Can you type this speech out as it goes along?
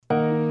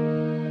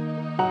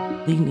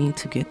We need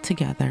to get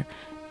together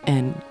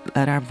and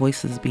let our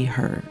voices be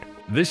heard.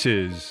 This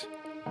is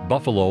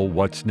Buffalo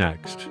What's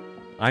Next.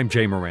 I'm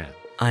Jay Moran.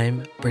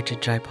 I'm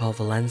Bridget Jaipal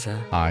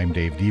Valenza. I'm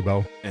Dave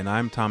Debo. And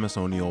I'm Thomas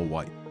O'Neill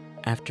White.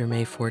 After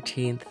May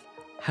 14th,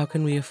 how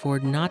can we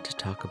afford not to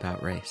talk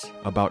about race?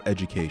 About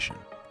education,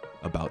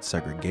 about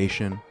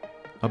segregation,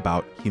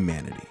 about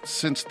humanity.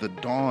 Since the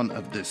dawn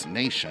of this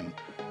nation,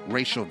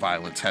 racial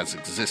violence has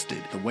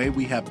existed. The way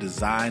we have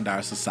designed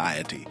our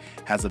society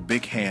has a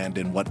big hand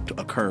in what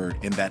occurred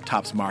in that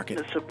Tops Market.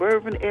 The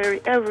suburban area,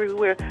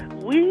 everywhere.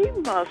 We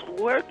must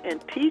work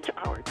and teach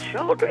our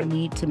children.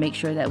 We need to make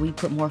sure that we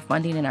put more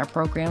funding in our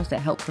programs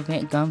that help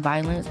prevent gun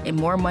violence and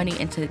more money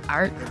into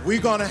art. If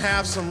we're going to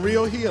have some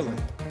real healing,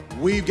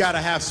 we've got to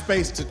have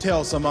space to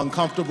tell some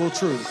uncomfortable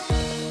truths.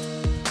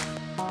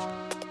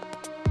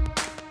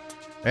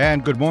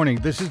 And good morning,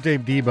 this is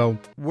Dave Debo.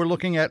 We're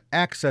looking at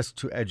access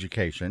to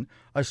education,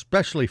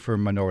 especially for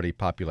minority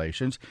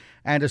populations,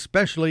 and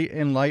especially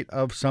in light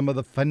of some of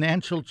the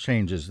financial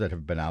changes that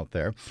have been out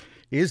there.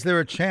 Is there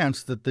a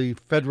chance that the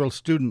federal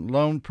student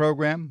loan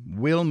program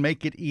will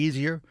make it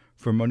easier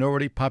for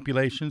minority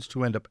populations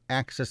to end up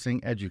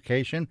accessing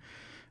education?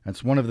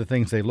 That's one of the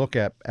things they look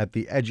at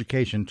the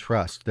Education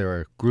Trust. They're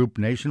a group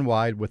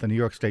nationwide with a New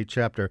York State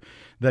chapter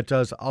that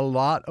does a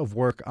lot of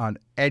work on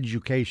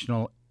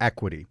educational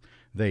equity.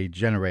 They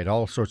generate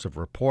all sorts of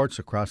reports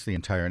across the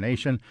entire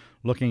nation,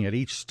 looking at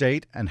each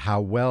state and how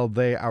well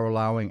they are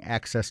allowing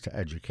access to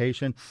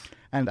education.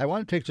 And I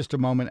want to take just a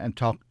moment and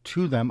talk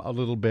to them a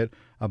little bit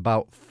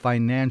about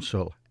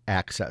financial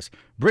access.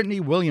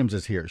 Brittani Williams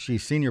is here.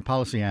 She's Senior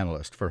Policy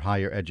Analyst for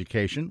Higher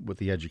Education with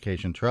the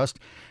Education Trust.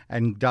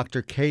 And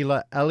Dr.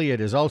 Kayla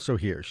Elliott is also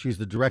here. She's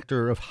the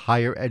Director of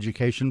Higher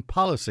Education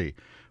Policy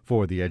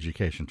for the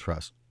Education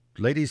Trust.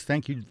 Ladies,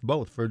 thank you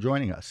both for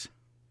joining us.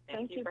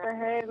 Thank you for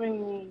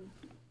having me.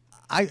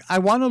 I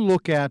want to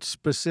look at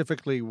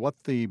specifically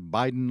what the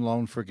Biden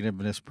loan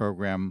forgiveness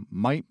program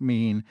might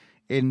mean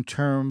in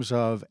terms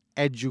of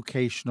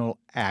educational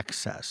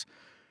access.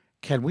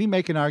 Can we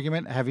make an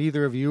argument? Have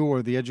either of you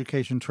or the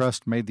Education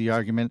Trust made the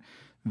argument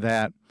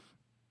that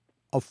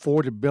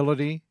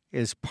affordability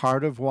is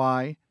part of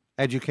why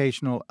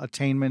educational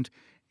attainment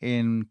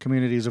in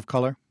communities of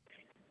color?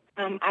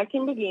 I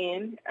can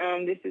begin.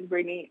 This is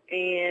Brittani.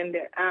 And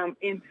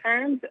in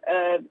terms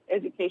of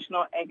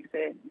educational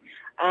access,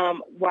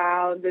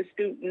 while the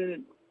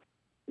student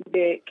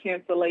debt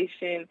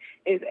cancellation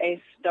is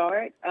a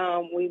start,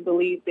 we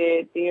believe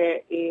that there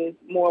is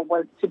more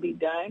work to be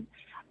done,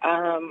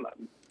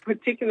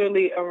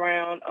 particularly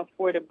around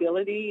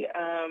affordability.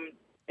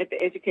 At the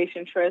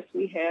Education Trust,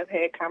 we have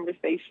had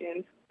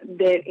conversations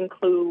that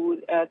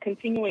include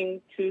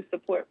continuing to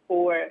support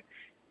for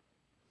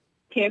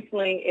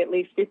canceling at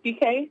least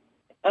 $50K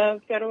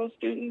of federal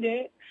student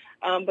debt.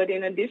 But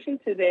in addition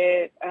to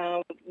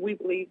that, we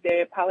believe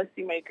that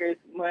policymakers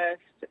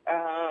must,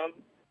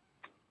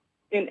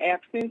 in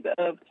absence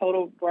of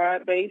total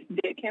broad-based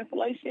debt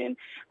cancellation,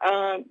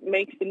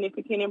 make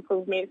significant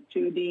improvements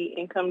to the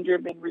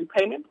income-driven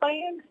repayment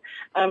plans.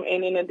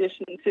 And in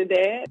addition to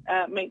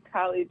that, make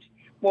college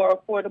more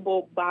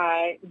affordable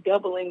by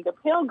doubling the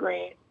Pell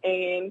Grant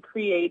and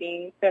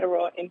creating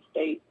federal and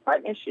state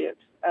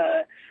partnerships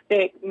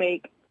that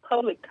make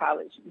public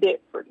college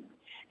debt-free.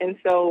 And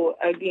so,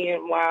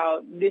 again,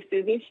 while this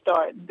is a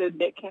start, the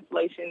debt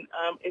cancellation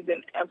is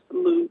an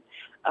absolute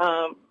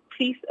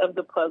piece of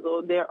the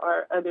puzzle. There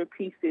are other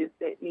pieces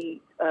that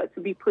need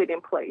to be put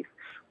in place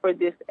for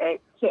this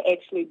act to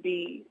actually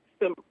be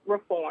some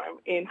reform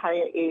in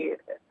higher ed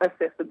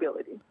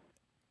accessibility.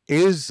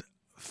 Is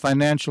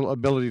financial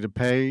ability to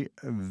pay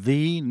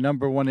the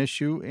number one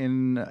issue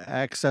in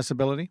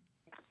accessibility?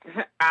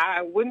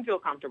 I wouldn't feel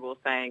comfortable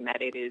saying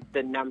that it is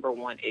the number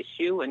one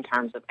issue in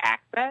terms of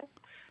access.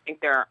 I think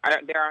there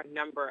are a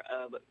number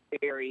of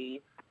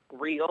very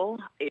real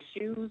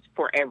issues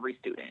for every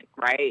student,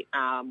 right?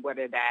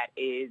 Whether that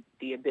is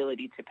the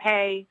ability to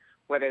pay,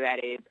 whether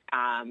that is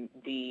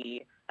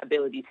the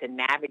ability to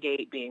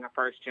navigate being a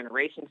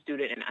first-generation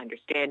student and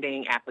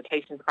understanding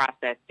application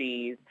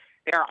processes.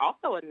 There are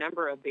also a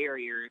number of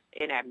barriers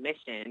in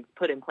admissions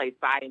put in place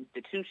by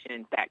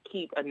institutions that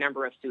keep a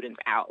number of students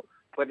out,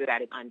 whether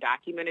that is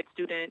undocumented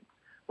students,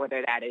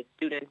 whether that is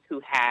students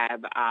who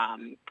have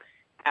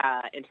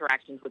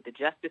interactions with the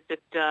justice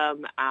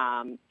system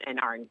and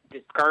are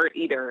discouraged,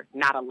 either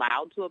not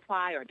allowed to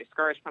apply or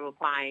discouraged from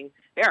applying.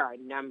 There are a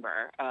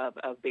number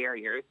of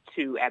barriers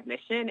to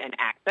admission and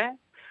access.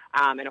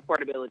 And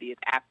affordability is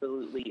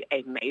absolutely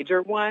a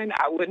major one.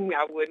 I wouldn't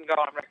go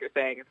on record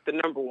saying it's the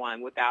number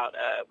one without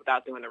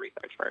doing the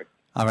research first.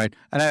 All right.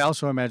 And I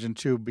also imagine,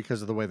 too,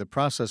 because of the way the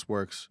process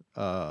works,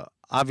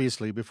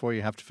 obviously, before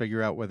you have to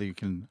figure out whether you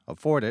can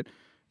afford it,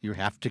 you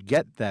have to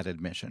get that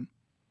admission.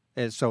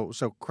 So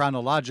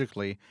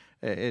chronologically,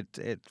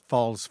 it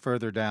falls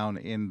further down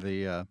in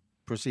the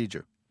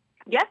procedure.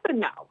 Yes and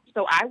no.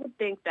 So I would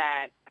think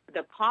that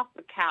the cost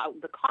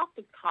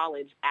of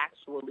college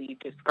actually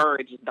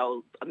discourages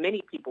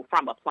many people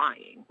from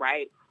applying,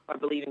 right, or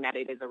believing that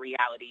it is a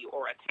reality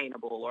or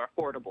attainable or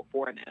affordable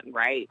for them,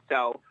 right?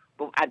 So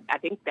I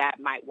think that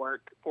might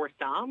work for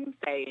some,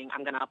 saying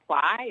I'm going to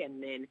apply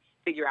and then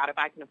figure out if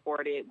I can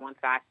afford it once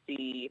I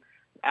see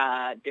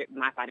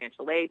my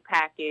financial aid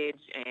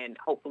package, and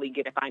hopefully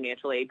get a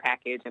financial aid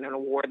package and an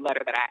award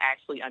letter that I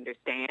actually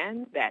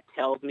understand, that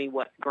tells me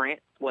what's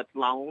grants, what's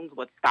loans,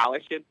 what's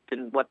scholarships,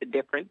 and what the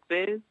difference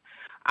is.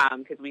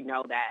 Because we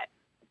know that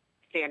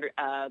standard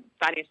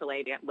financial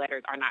aid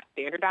letters are not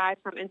standardized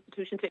from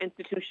institution to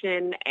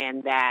institution,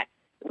 and that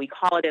we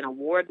call it an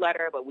award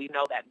letter, but we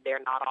know that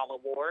they're not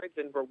all awards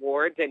and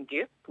rewards and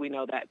gifts. We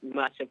know that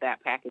much of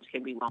that package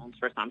can be loans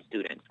for some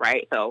students,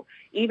 right? So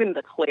even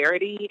the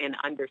clarity and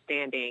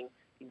understanding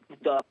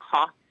the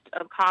cost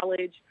of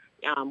college,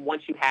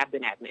 once you have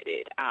been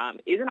admitted,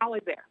 isn't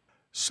always there.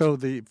 So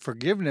the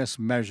forgiveness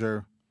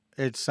measure,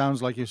 it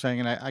sounds like you're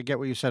saying, and I get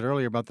what you said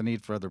earlier about the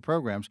need for other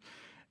programs,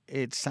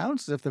 it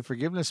sounds as if the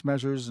forgiveness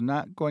measure is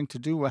not going to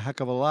do a heck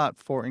of a lot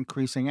for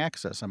increasing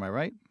access. Am I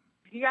right?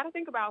 You got to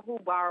think about who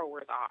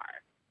borrowers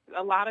are.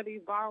 A lot of these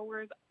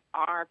borrowers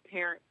are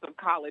parents of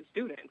college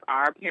students,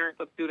 are parents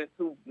of students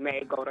who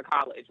may go to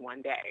college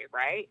one day,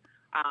 right?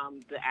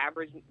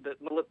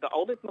 The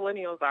oldest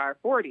millennials are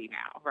 40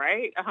 now,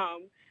 right?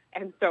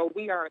 And so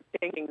we are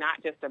thinking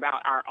not just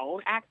about our own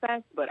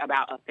access, but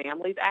about a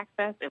family's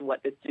access and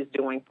what this is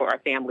doing for our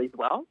family's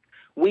wealth.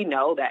 We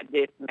know that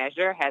this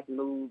measure has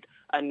moved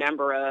a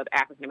number of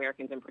African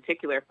Americans in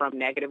particular from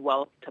negative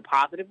wealth to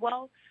positive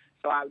wealth.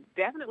 So I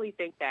definitely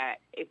think that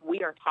if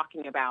we are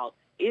talking about,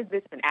 is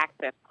this an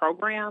access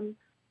program,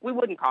 we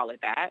wouldn't call it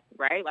that,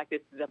 right? Like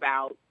this is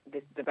about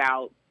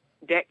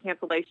debt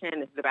cancellation.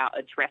 This is about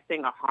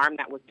addressing a harm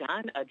that was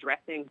done,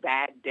 addressing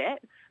bad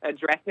debt,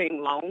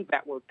 addressing loans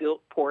that were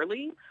built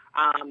poorly,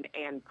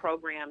 and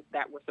programs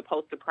that were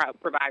supposed to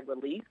provide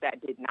relief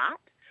that did not.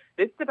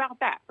 This is about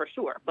that for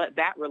sure. But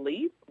that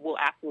relief will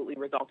absolutely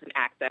result in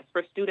access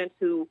for students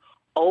who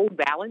owe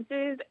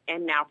balances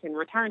and now can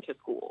return to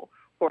school,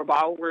 for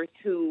borrowers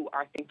who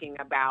are thinking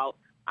about,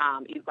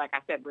 like I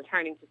said,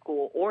 returning to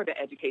school or the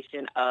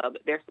education of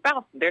their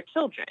spouse, their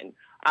children.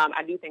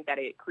 I do think that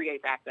it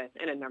creates access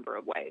in a number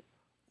of ways.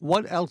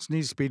 What else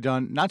needs to be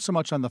done, not so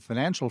much on the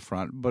financial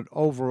front, but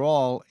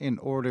overall in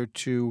order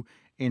to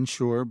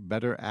ensure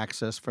better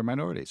access for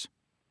minorities?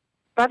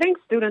 So I think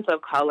students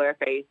of color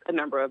face a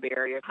number of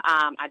barriers.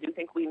 I do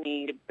think we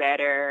need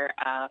better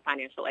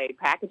financial aid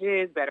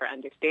packages, better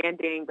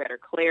understanding, better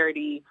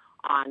clarity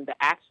on the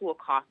actual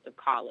cost of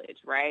college,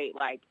 right?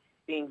 Like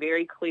being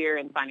very clear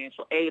in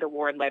financial aid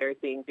award letters,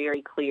 being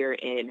very clear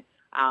in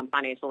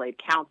financial aid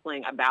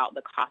counseling about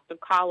the cost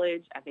of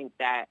college. I think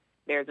that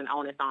there's an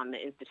onus on the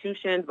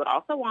institutions, but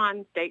also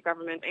on state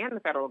governments and the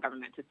federal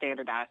government to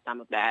standardize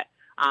some of that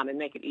and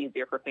make it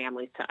easier for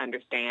families to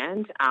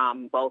understand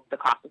both the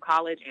cost of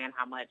college and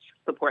how much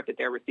support that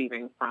they're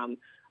receiving from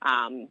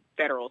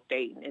federal,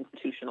 state, and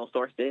institutional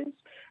sources.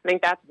 I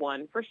think that's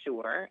one for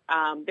sure.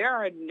 There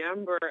are a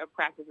number of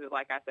practices,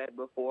 like I said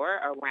before,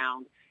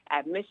 around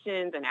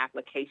admissions and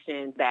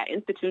applications that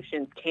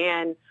institutions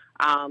can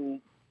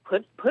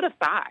put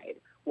aside.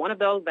 One of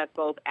those that's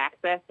both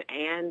access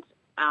and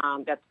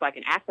that's like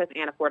an access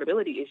and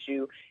affordability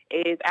issue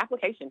is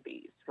application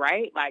fees,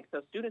 right? Like,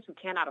 so students who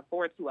cannot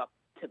afford to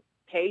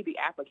pay the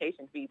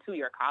application fee to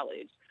your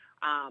college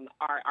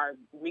are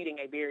meeting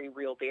a very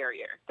real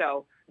barrier.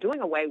 So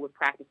doing away with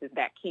practices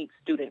that keep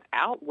students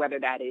out, whether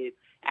that is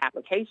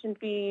application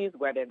fees,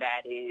 whether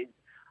that is,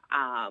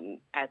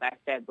 as I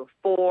said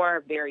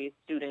before, various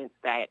students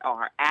that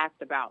are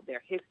asked about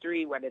their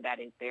history, whether that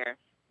is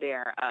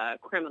their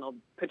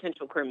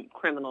potential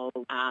criminal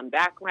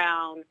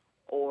background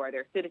or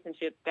their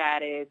citizenship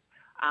status.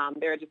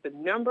 There are just a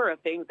number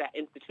of things that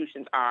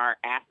institutions are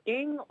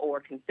asking or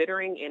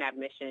considering in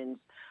admissions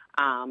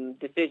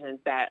decisions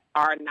that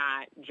are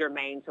not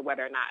germane to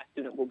whether or not a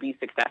student will be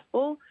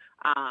successful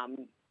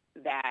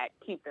that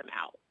keep them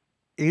out.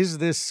 Is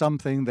this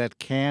something that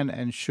can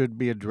and should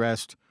be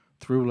addressed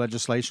through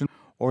legislation,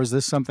 or is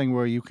this something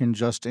where you can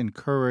just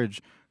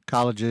encourage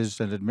colleges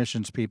and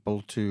admissions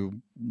people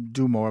to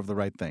do more of the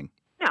right thing?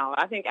 No,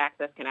 I think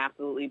access can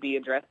absolutely be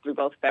addressed through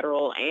both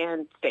federal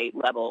and state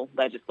level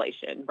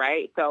legislation,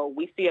 right? So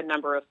we see a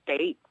number of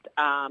states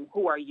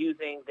who are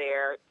using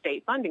their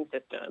state funding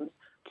systems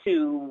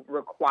to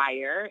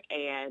require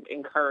and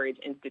encourage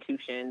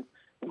institutions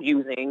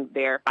using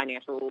their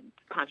financial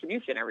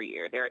contribution every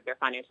year, their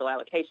financial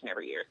allocation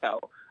every year. So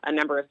a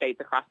number of states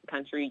across the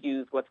country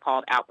use what's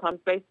called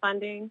outcomes-based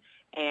funding,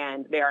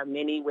 and there are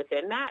many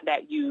within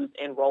that use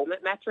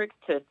enrollment metrics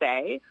to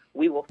say,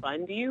 we will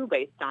fund you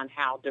based on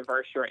how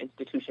diverse your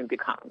institution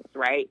becomes,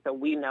 right? So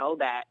we know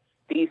that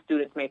these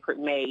students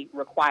may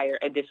require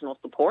additional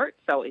support.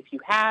 So if you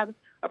have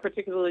a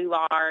particularly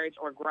large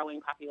or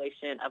growing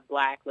population of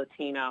Black,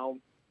 Latino,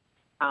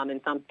 in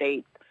some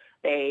states,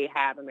 they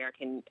have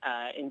American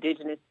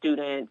indigenous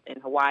students. In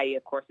Hawaii,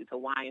 of course, it's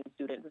Hawaiian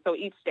students. And so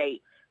each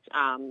state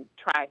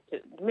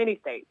many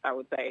states, I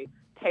would say,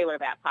 tailor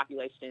that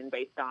population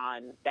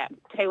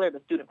tailor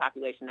the student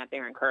population that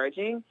they're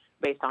encouraging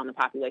based on the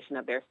population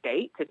of their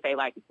state to say,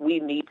 like, we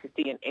need to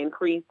see an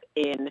increase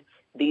in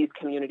these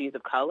communities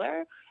of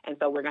color. And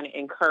so we're going to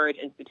encourage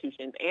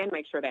institutions and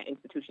make sure that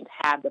institutions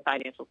have the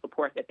financial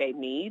support that they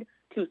need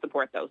to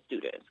support those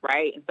students,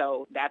 right? And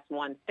so that's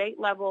one state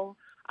level,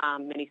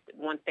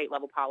 one state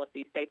level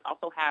policy. States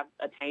also have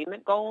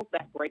attainment goals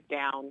that break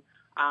down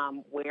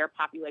where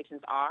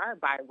populations are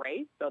by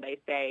race. So they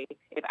say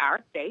if our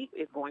state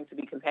is going to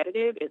be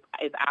competitive,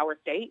 if our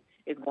state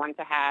is going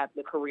to have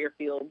the career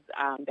fields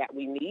that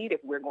we need, if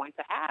we're going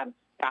to have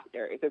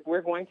doctors, if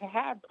we're going to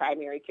have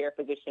primary care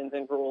physicians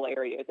in rural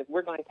areas, if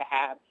we're going to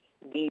have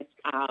these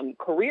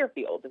career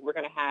fields, if we're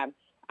going to have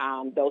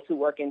those who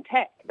work in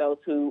tech,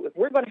 if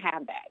we're going to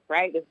have that,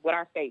 right, this is what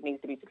our state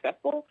needs to be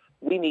successful.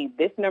 We need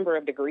this number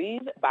of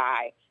degrees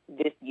by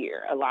this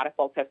year. A lot of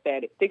folks have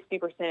said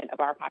 60% of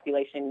our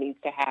population needs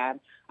to have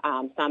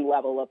some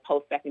level of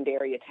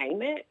post-secondary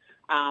attainment,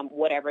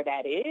 whatever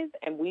that is.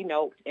 And we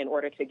know in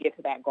order to get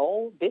to that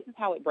goal, this is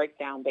how it breaks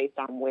down based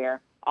on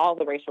where all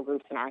the racial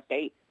groups in our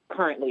state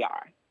currently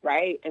are,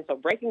 right? And so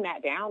breaking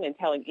that down and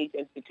telling each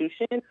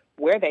institution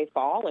where they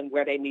fall and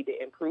where they need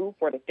to improve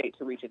for the state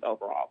to reach its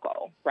overall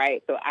goal,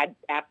 right? So I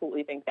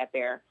absolutely think that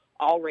there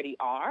already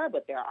are,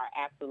 but there are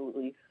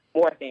absolutely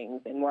more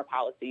things and more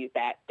policies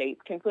that states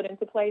can put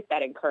into place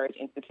that encourage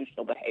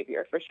institutional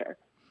behavior, for sure.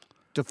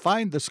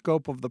 Define the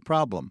scope of the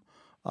problem.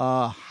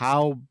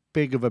 How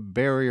big of a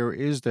barrier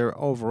is there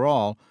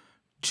overall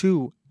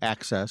to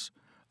access?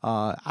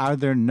 Are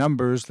there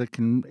numbers that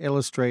can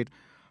illustrate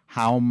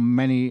how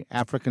many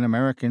African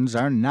Americans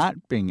are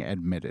not being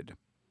admitted?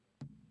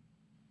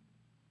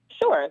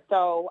 Sure.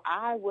 So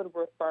I would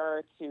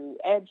refer to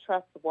Ed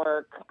Trust's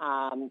work.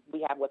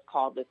 We have what's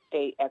called the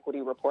State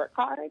Equity Report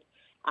Card,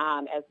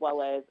 as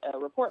well as a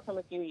report from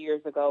a few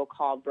years ago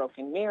called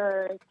Broken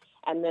Mirrors.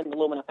 And then the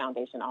Lumina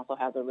Foundation also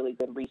has a really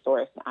good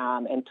resource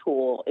and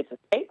tool. It's a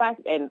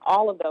and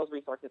all of those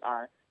resources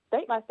are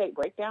state-by-state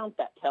breakdowns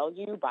that tell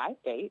you by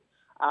state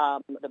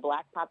the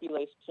Black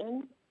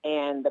population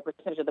and the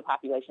percentage of the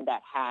population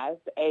that has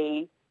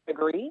a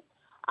degree,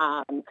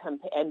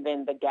 and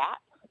then the gap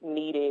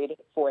needed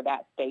for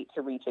that state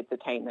to reach its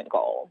attainment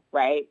goal,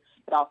 right?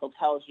 It also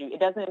tells you,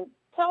 it doesn't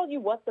tell you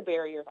what the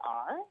barriers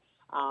are.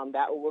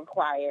 That will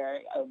require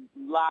a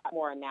lot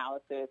more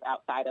analysis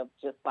outside of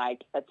just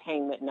like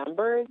attainment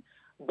numbers,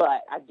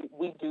 but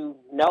we do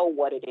know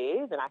what it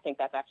is, and I think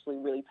that's actually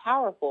really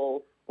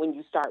powerful when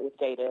you start with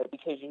data,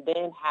 because you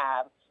then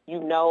have, you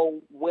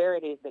know where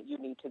it is that you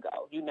need to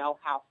go. You know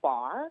how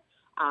far,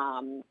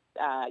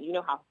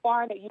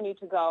 that you need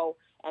to go,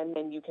 and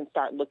then you can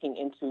start looking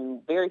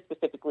into very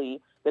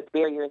specifically the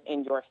barriers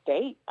in your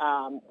state.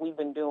 We've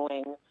been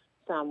doing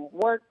some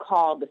work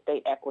called the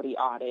State Equity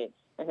Audit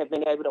and have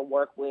been able to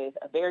work with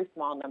a very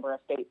small number of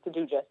states to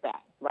do just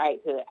that,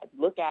 right? To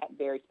look at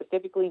very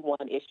specifically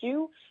one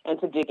issue and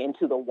to dig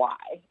into the why.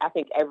 I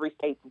think every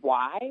state's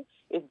why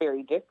is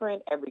very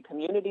different. Every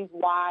community's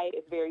why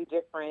is very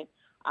different.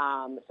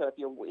 So if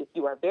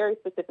you are very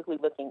specifically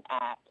looking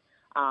at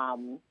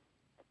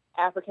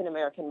African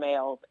American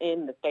males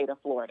in the state of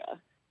Florida,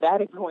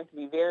 that is going to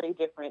be very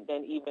different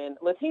than even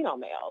Latino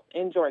males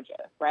in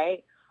Georgia,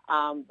 right?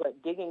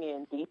 But digging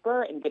in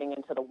deeper and getting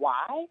into the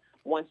why,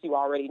 once you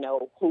already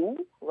know who,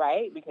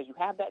 right, because you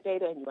have that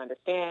data and you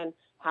understand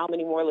how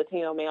many more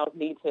Latino males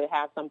need to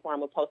have some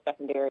form of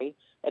post-secondary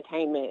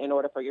attainment in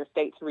order for your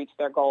state to reach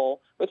their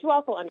goal, but you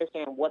also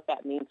understand what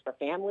that means for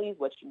families,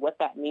 what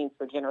that means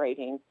for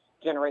generating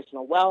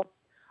generational wealth,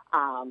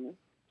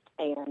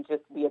 and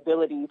just the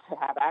ability to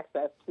have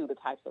access to the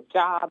types of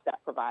jobs that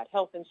provide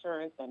health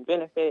insurance and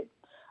benefits,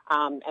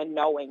 and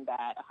knowing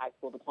that a high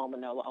school diploma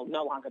no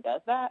longer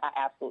does that. I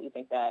absolutely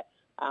think that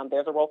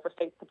there's a role for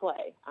states to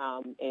play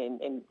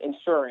in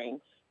ensuring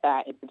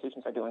that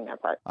institutions are doing their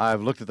part.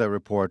 I've looked at that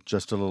report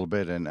just a little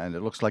bit, and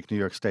it looks like New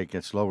York State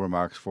gets low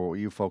remarks for what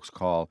you folks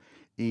call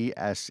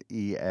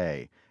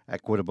ESEA,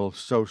 Equitable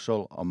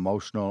Social,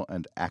 Emotional,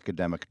 and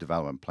Academic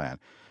Development Plan.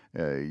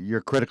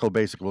 You're critical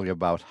basically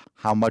about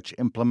how much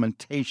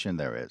implementation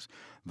there is.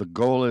 The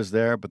goal is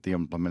there, but the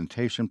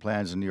implementation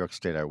plans in New York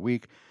State are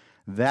weak.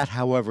 That,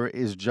 however,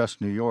 is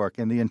just New York.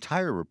 In the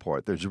entire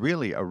report, there's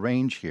really a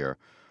range here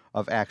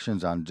of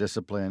actions on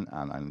discipline,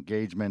 on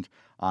engagement,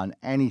 on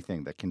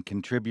anything that can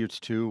contribute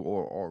to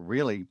or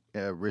really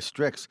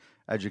restricts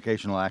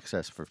educational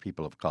access for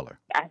people of color.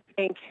 I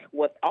think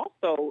what's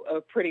also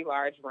a pretty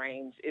large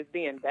range is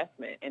the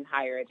investment in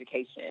higher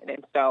education.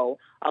 And so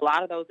a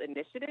lot of those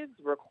initiatives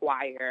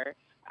require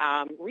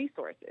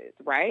resources,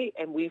 right?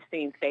 And we've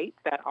seen states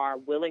that are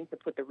willing to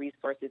put the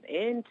resources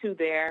into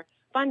their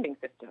funding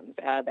systems,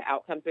 the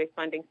outcomes-based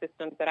funding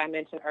systems that I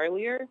mentioned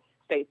earlier,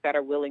 states that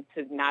are willing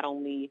to not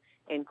only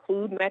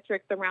include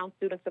metrics around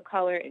students of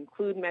color,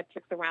 include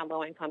metrics around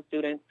low-income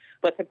students,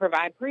 but to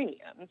provide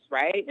premiums,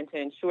 right, and to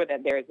ensure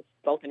that there is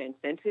both an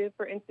incentive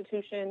for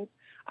institutions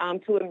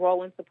to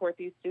enroll and support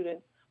these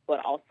students,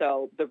 but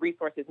also the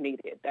resources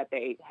needed that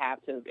they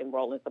have to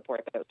enroll and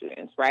support those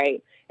students,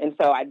 right? And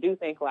so I do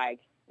think, like,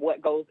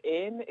 what goes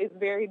in is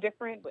very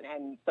different,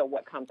 and so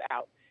what comes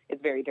out is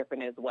very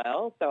different as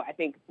well. So I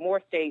think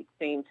more states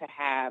seem to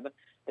have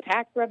the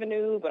tax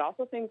revenue, but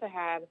also seem to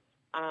have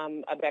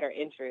a better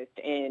interest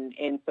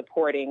in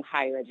supporting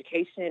higher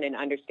education and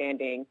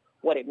understanding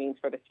what it means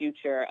for the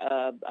future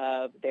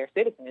of their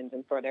citizens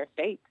and for their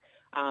states,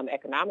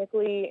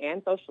 economically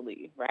and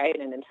socially, right?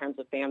 And in terms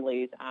of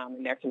families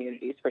in their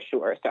communities, for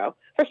sure. So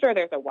for sure,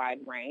 there's a wide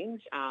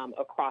range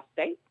across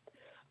states.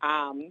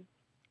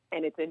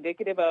 And it's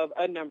indicative of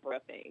a number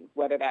of things,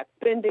 whether that's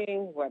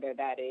spending, whether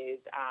that is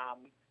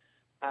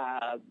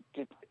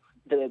just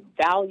the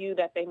value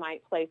that they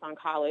might place on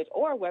college,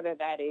 or whether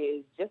that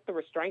is just the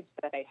restraints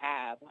that they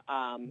have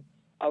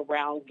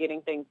around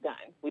getting things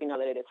done. We know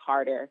that it is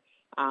harder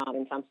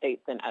in some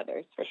states than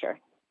others, for sure.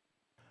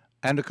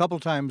 And a couple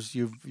times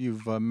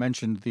you've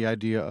mentioned the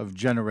idea of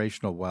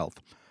generational wealth.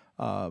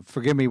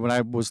 Forgive me, when I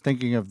was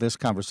thinking of this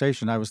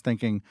conversation, I was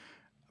thinking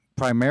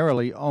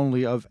primarily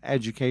only of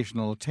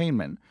educational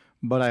attainment.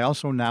 But I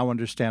also now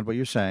understand what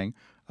you're saying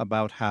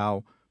about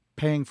how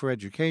paying for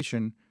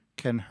education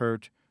can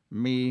hurt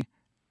me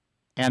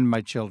and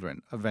my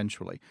children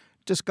eventually.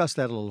 Discuss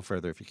that a little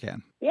further if you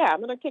can. Yeah,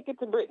 I'm going to kick it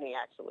to Brittani,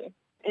 actually.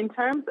 In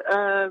terms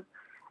of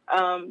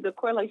the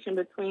correlation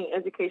between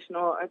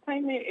educational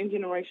attainment and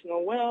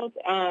generational wealth,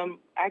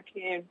 I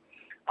can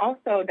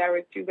also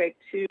direct you back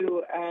to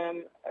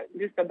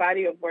just the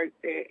body of work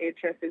that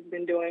ATRES has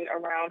been doing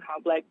around how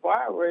Black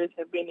borrowers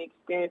have been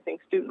experiencing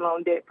student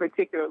loan debt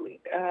particularly.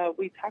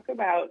 We talk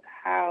about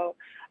how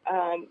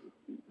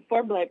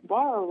for Black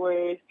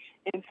borrowers,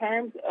 in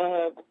terms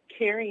of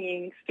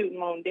carrying student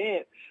loan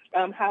debt,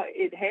 how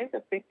it has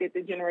affected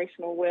the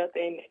generational wealth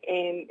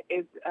and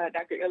as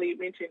Dr. Elliott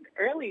mentioned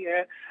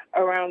earlier,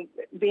 around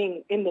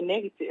being in the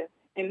negative.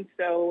 And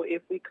so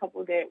if we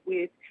couple that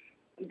with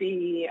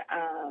the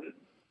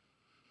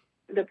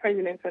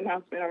president's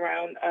announcement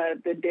around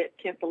the debt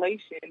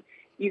cancellation,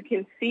 you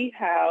can see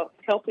how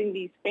helping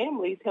these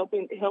families,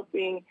 helping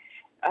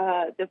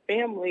the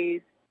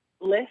families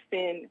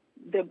lessen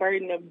the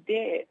burden of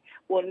debt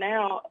will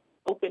now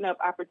open up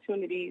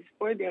opportunities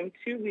for them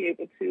to be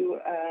able to,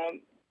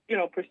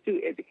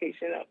 pursue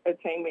education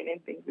attainment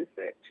and things as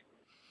such.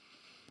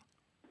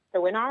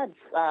 So in our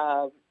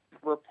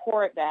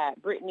report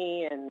that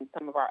Brittani and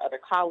some of our other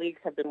colleagues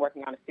have been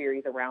working on a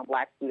series around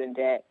Black student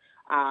debt,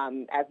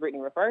 as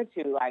Brittani referred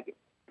to,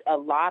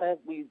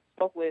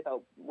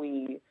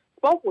 we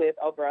spoke with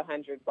over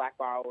 100 Black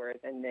borrowers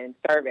and then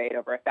surveyed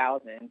over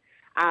 1,000.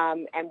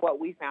 And what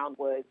we found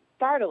was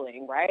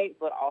startling, right?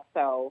 But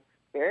also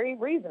very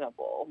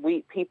reasonable.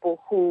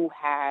 People who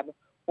have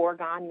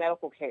foregone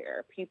medical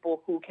care,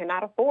 people who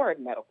cannot afford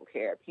medical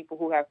care, people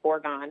who have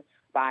foregone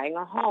buying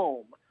a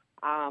home,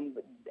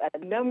 a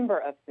number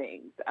of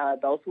things,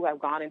 those who have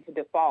gone into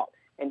default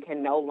and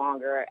can no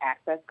longer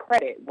access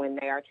credit when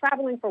they are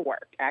traveling for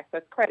work,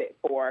 access credit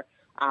for,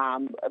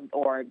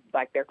 or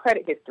like their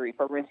credit history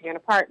for renting an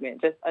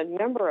apartment, just a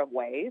number of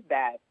ways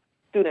that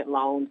student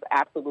loans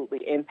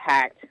absolutely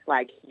impact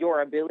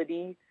your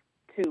ability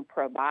to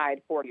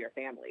provide for your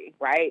family,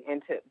 right?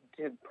 And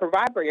to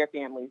provide for your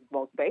family's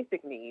most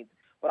basic needs,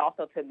 but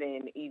also to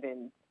then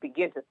even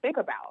begin to think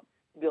about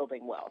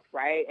building wealth,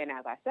 right? And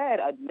as I said,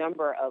 a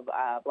number of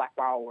Black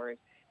borrowers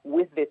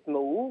with this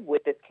move,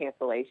 with this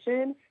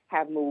cancellation,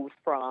 have moved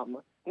from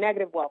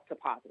negative wealth to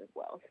positive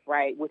wealth,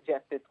 right? With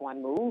just this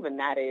one move, and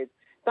that is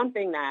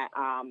something that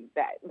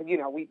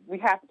we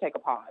have to take a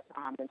pause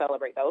and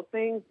celebrate those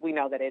things. We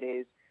know that it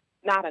is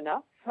not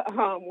enough.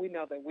 We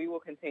know that we will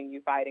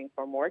continue fighting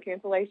for more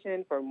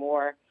cancellation, for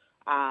more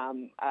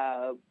and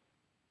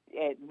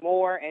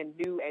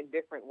new and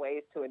different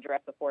ways to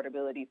address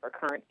affordability for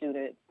current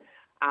students.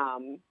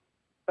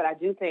 But I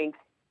do think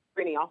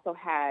Brittani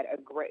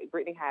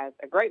has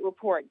a great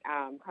report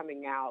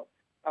coming out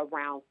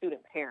around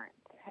student parents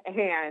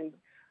and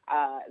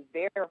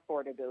their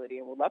affordability,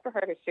 and we'd love for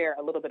her to share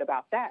a little bit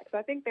about that. So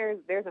I think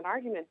there's an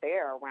argument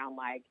there around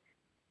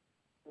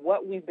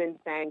what we've been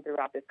saying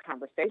throughout this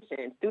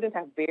conversation. Students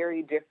have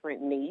very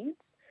different needs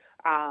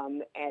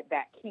and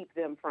that keep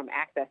them from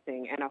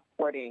accessing and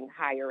affording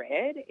higher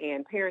ed,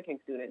 and parenting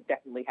students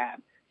definitely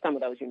have some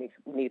of those unique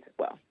needs as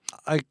well.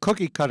 A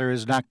cookie cutter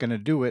is not going to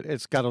do it.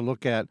 It's got to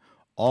look at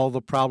all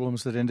the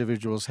problems that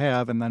individuals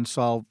have and then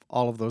solve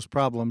all of those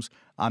problems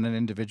on an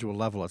individual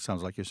level, it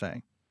sounds like you're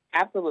saying.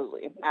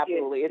 Absolutely.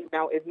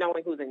 It's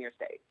knowing who's in your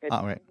state.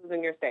 Who's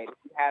in your state. If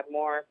you have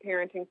more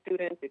parenting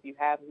students, if you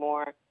have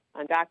more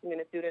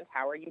undocumented students,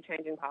 how are you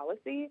changing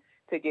policy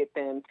to get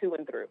them to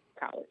and through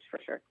college, for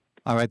sure?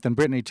 All right, then,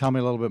 Brittani, tell me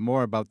a little bit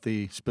more about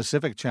the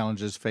specific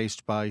challenges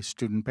faced by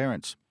student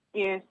parents.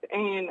 Yes,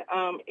 and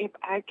if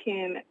I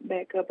can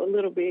back up a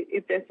little bit,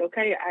 if that's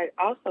okay, I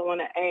also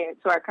want to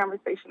add to our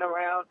conversation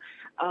around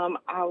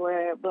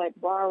our Black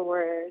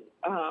borrower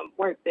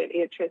work that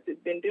ATRES has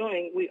been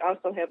doing. We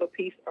also have a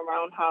piece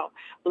around how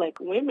Black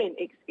women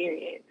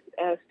experience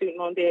student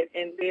loan debt,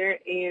 and there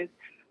is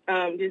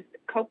just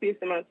copious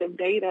amounts of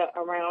data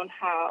around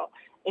how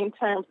in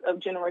terms of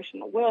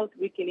generational wealth,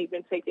 we can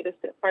even take it a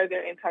step further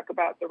and talk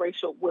about the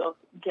racial wealth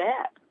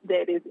gap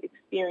that is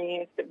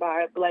experienced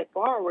by Black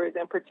borrowers,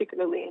 and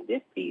particularly in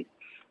this piece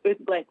with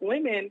Black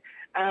women,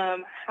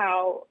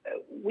 how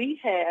we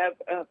have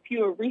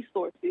fewer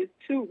resources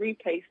to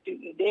repay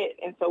student debt.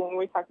 And so when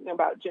we're talking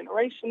about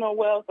generational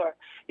wealth or,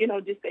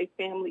 just a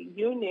family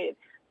unit,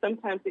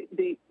 sometimes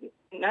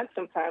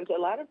a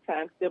lot of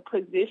times the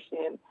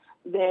position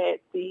that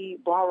the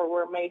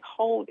borrower may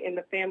hold in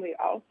the family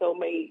also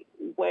may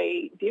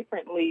weigh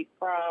differently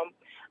from,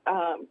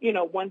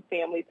 one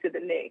family to the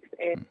next.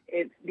 And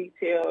it's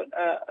detailed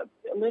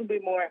a little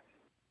bit more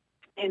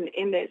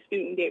in that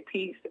student debt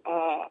piece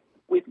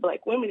with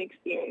Black women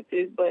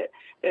experiences, but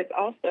that's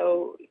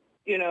also,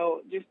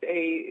 just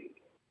a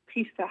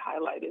piece to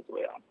highlight as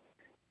well.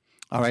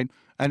 All right.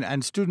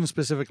 And students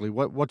specifically,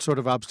 what sort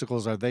of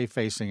obstacles are they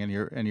facing in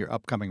your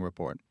upcoming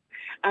report?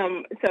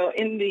 So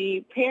in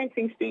the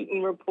parenting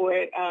student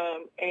report,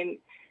 and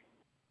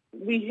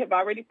we have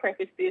already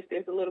prefaced this,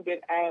 there's a little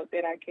bit out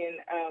that I can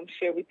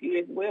share with you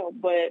as well,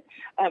 but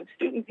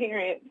student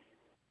parents,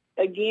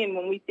 again,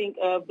 when we think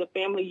of the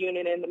family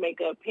unit and the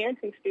makeup,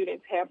 parenting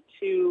students have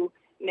to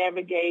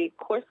navigate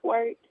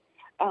coursework,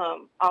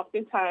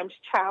 oftentimes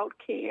child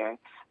care.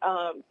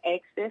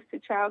 Access to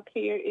child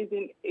care is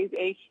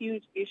a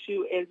huge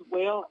issue, as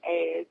well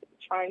as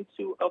trying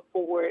to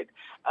afford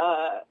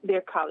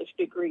their college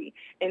degree.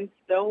 And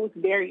those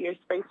barriers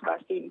faced by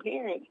student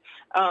parents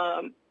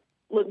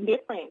look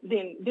different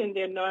than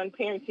their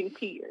non-parenting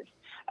peers.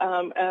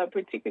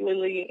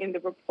 Particularly in the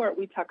report,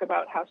 we talk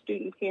about how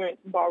student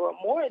parents borrow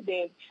more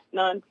than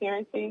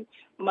non-parenting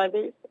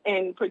mothers,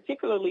 and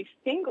particularly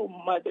single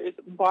mothers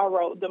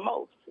borrow the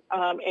most.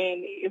 And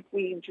if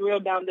we drill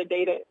down the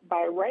data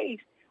by race,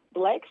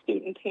 Black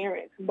student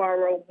parents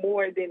borrow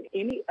more than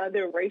any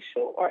other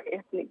racial or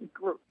ethnic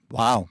group.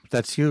 Wow,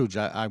 that's huge.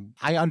 I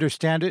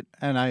understand it,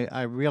 and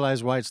I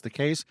realize why it's the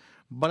case,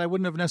 but I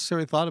wouldn't have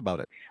necessarily thought about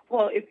it.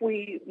 Well,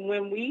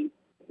 when we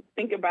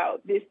think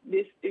about this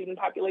student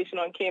population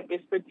on campus,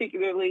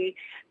 particularly,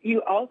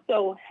 you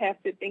also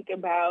have to think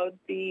about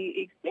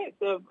the expense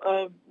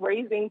of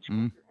raising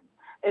children,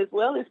 as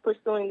well as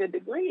pursuing a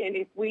degree. And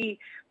if we,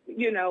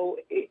 in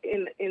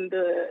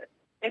the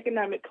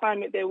economic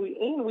climate that we're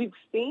in, we've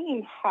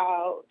seen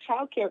how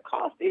childcare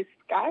cost is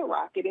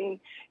skyrocketing,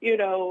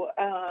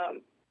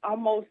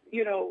 almost,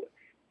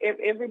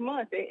 every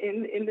month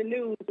in the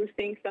news, we're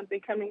seeing something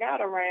coming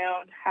out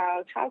around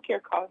how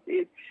childcare cost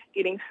is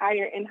getting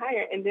higher and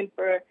higher. And then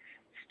for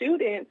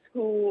students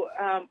who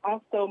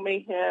also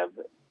may have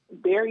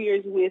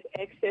barriers with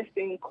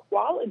accessing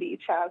quality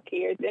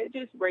childcare, that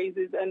just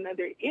raises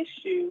another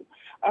issue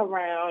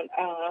around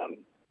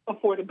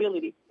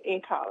affordability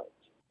in college.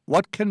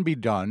 What can be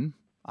done?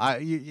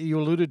 You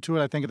alluded to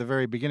it, I think, at the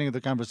very beginning of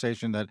the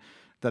conversation, that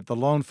the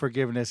loan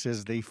forgiveness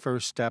is the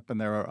first step and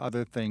there are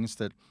other things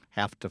that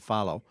have to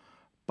follow.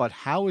 But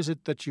how is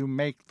it that you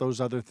make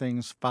those other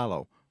things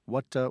follow?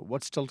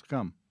 What's still to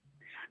come?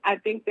 I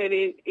think that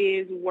it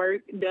is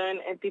work done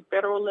at the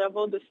federal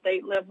level, the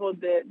state level,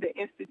 the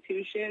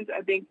institutions.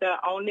 I think the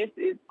onus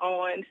is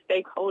on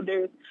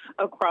stakeholders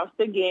across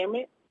the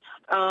gamut.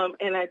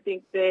 And I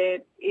think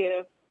that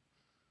if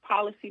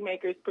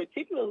policymakers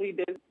particularly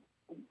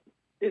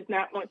does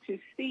not want to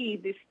see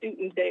the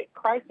student debt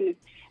crisis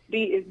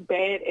be as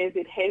bad as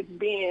it has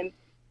been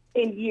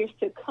in years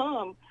to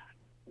come,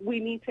 we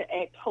need to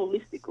act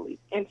holistically.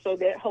 And so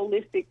that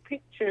holistic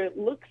picture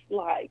looks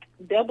like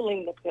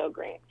doubling the Pell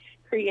Grant,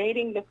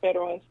 creating the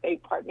federal and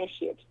state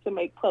partnerships to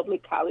make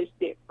public college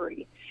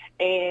debt-free,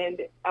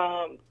 and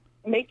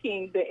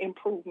making the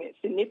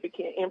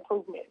significant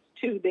improvements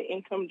to the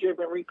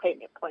income-driven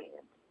repayment plan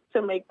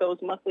to make those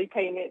monthly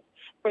payments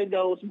for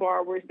those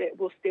borrowers that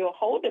will still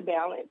hold a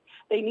balance.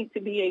 They need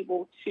to be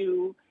able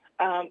to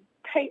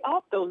pay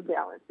off those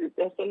balances.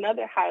 That's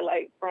another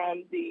highlight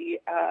from the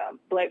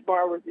Black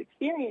borrowers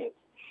experience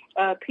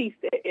piece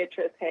that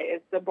EdTrust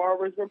has. The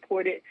borrowers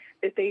reported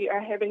that they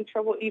are having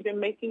trouble even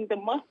making the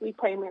monthly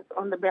payments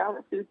on the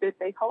balances that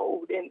they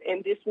hold.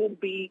 And this will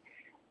be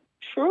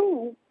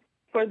true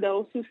for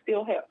those who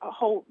still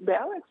hold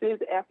balances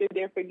after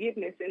their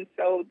forgiveness. And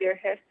so there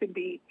has to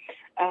be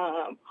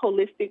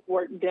holistic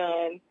work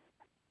done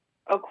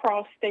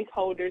across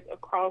stakeholders,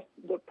 across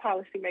the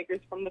policymakers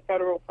from the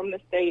federal, from the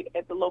state,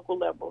 at the local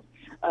levels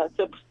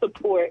to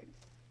support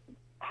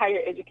higher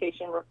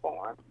education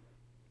reform.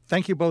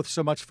 Thank you both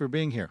so much for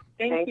being here.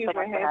 Thank you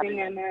for having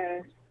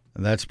us.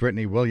 That's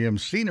Brittani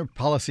Williams, Senior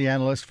Policy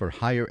Analyst for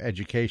Higher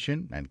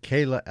Education, and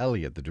Kayla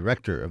Elliott, the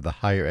Director of the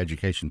Higher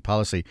Education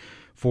Policy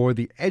for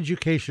the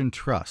Education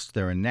Trust.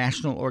 They're a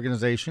national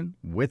organization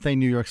with a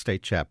New York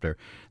State chapter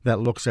that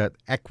looks at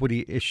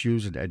equity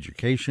issues in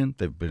education.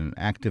 They've been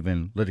active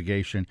in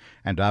litigation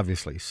and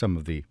obviously some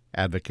of the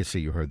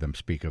advocacy you heard them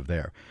speak of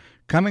there.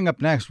 Coming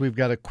up next, we've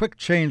got a quick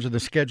change of the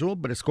schedule,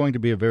 but it's going to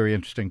be a very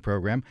interesting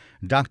program.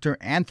 Dr.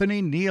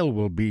 Anthony Neal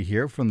will be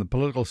here from the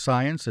Political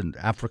Science and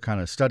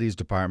Africana Studies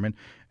Department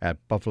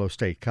at Buffalo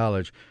State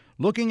College,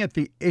 looking at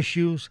the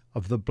issues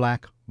of the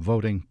black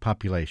voting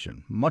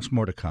population. Much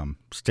more to come.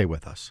 Stay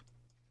with us.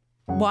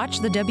 Watch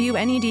the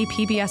WNED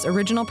PBS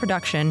original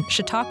production,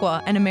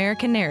 Chautauqua, An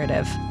American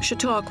Narrative.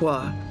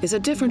 Chautauqua is a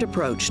different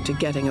approach to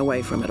getting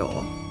away from it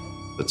all.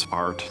 It's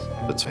art,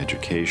 it's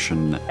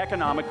education,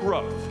 economic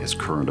growth, it's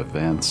current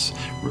events,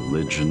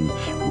 religion,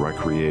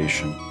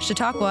 recreation.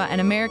 Chautauqua, An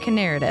American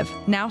Narrative,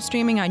 now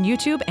streaming on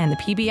YouTube and the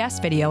PBS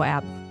video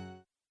app.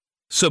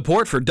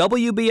 Support for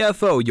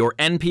WBFO, your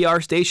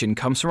NPR station,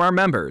 comes from our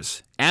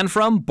members and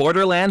from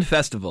Borderland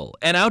Festival,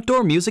 an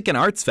outdoor music and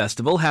arts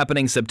festival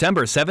happening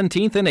September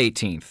 17th and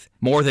 18th.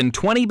 More than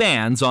 20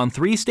 bands on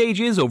 3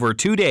 stages over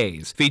 2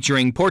 days,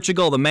 featuring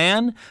Portugal the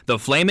Man, The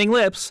Flaming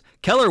Lips,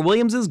 Keller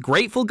Williams'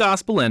 Grateful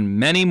Gospel, and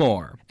many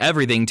more.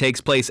 Everything takes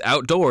place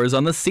outdoors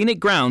on the scenic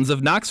grounds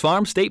of Knox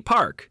Farm State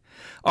Park.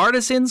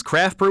 Artisans,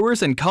 craft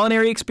brewers, and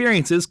culinary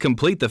experiences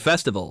complete the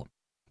festival.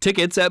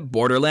 Tickets at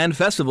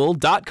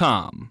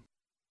borderlandfestival.com.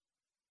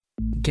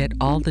 Get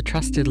all the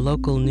trusted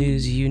local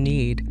news you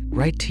need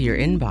right to your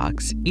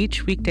inbox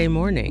each weekday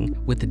morning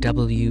with the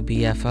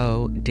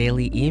WBFO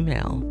Daily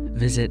Email.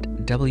 Visit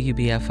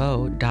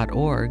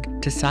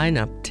WBFO.org to sign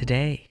up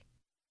today.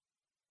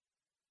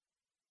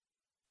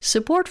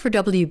 Support for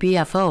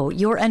WBFO,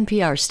 your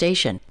NPR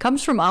station,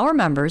 comes from our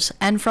members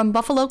and from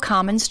Buffalo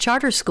Commons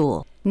Charter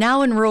School,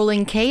 now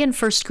enrolling K and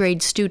first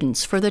grade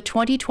students for the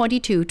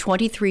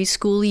 2022-23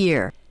 school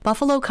year.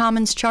 Buffalo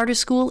Commons Charter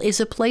School is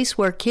a place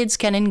where kids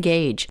can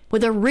engage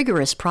with a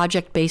rigorous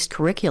project-based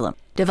curriculum,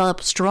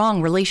 develop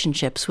strong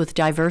relationships with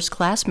diverse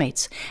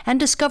classmates, and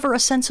discover a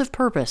sense of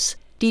purpose.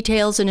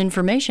 Details and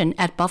information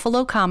at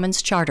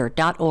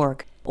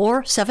buffalocommonscharter.org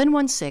or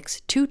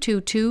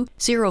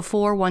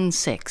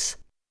 716-222-0416.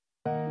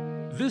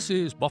 This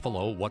is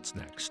Buffalo What's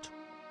Next,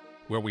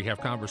 where we have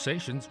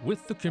conversations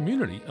with the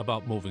community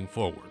about moving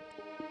forward.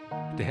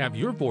 To have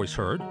your voice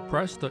heard,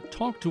 press the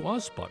Talk to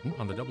Us button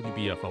on the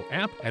WBFO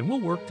app, and we'll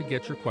work to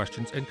get your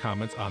questions and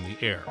comments on the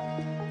air.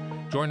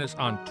 Join us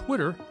on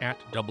Twitter at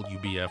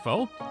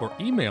WBFO or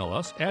email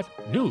us at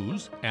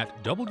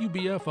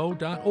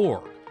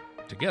news@wbfo.org.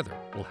 Together,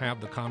 we'll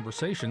have the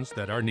conversations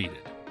that are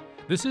needed.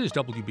 This is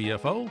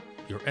WBFO,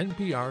 your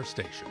NPR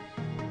station.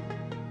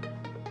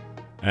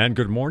 And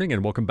good morning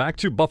and welcome back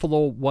to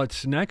Buffalo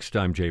What's Next.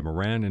 I'm Jay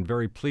Moran and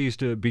very pleased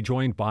to be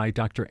joined by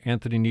Dr.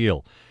 Anthony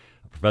Neal,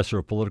 Professor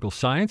of Political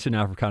Science and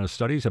Africana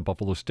Studies at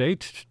Buffalo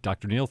State.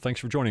 Dr. Neal,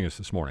 thanks for joining us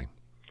this morning.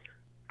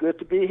 Good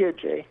to be here,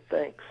 Jay.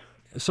 Thanks.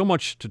 So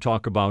much to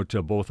talk about,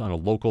 both on a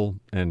local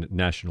and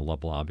national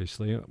level,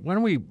 obviously. Why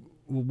don't we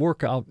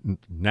work out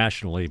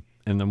nationally,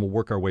 and then we'll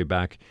work our way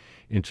back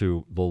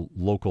into the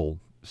local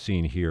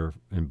scene here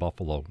in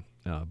Buffalo.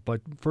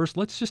 But first,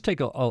 let's just take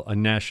a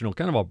national,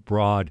 kind of a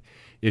broad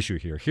issue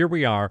here. Here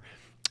we are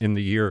in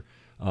the year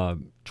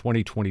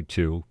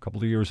 2022, a couple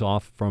of years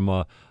off from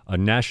a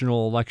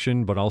national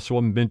election, but also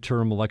a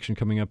midterm election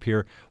coming up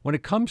here. When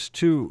it comes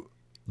to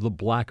the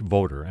black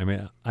voter, I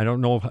mean, I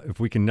don't know if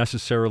we can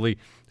necessarily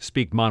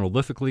speak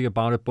monolithically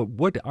about it, but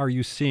what are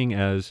you seeing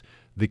as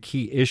the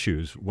key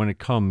issues when it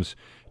comes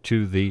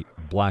to the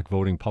black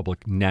voting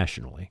public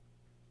nationally?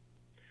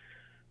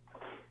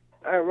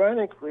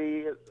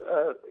 Ironically,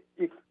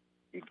 you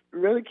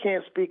really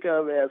can't speak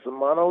of it as a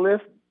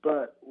monolith,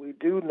 but we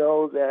do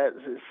know that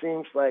it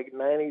seems like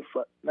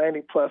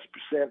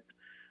 90+%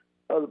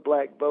 of the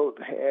black vote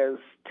has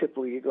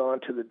typically gone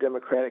to the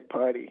Democratic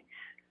Party.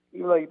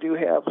 Even though you do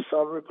have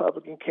some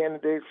Republican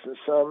candidates and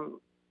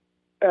some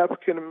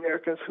African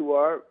Americans who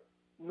are,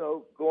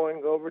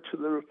 going over to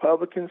the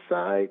Republican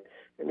side,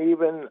 and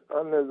even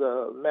under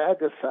the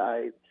MAGA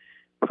side,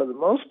 for the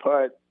most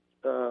part,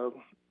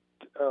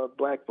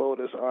 black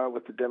voters are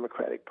with the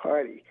Democratic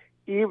Party.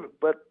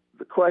 But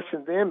the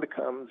question then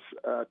becomes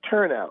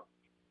turnout.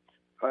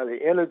 Are they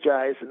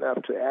energized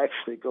enough to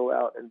actually go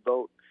out and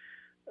vote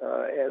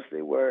as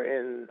they were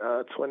in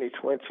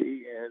 2020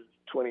 and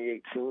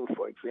 2018,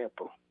 for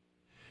example?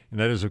 And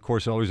that is, of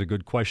course, always a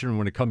good question.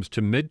 When it comes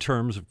to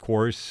midterms, of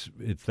course,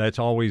 that's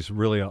always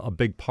really a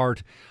big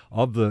part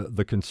of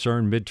the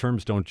concern.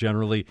 Midterms don't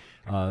generally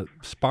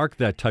spark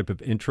that type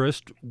of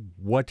interest.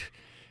 What,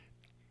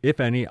 if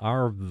any,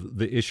 are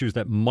the issues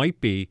that might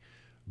be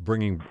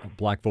bringing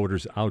black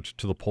voters out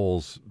to the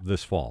polls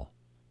this fall?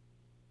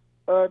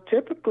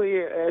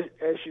 Typically, as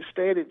you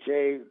stated,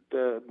 Jay,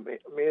 the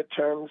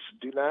midterms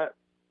do not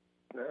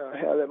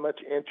have that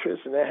much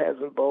interest, and that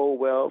hasn't boded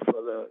well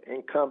for the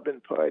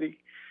incumbent party.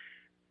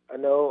 I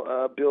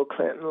know Bill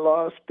Clinton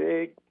lost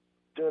big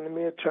during the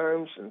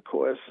midterms, and of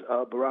course,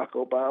 Barack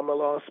Obama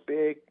lost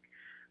big.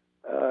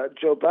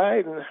 Joe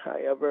Biden,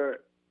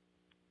 however,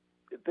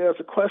 there's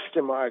a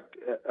question mark.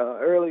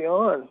 Early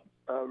on,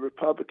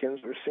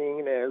 Republicans were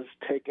seen as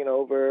taking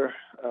over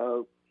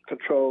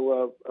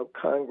control of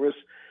Congress.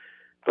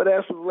 But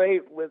as of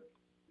late, with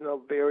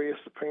various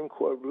Supreme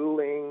Court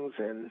rulings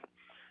and,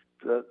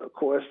 of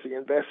course, the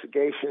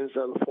investigations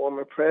of the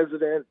former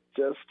president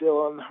just still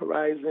on the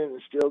horizon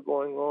and still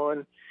going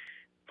on,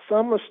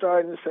 some are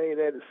starting to say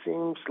that it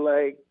seems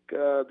like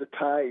the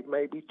tide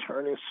may be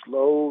turning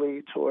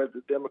slowly toward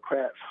the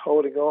Democrats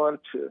holding on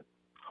to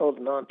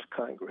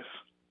Congress.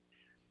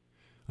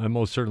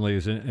 Most certainly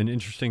is an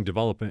interesting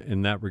development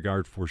in that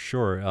regard for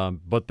sure.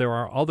 But there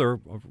are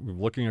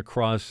looking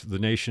across the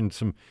nation,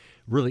 some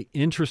really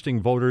interesting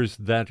votes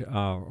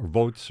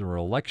or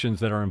elections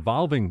that are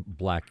involving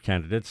black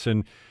candidates.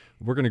 And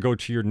we're going to go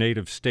to your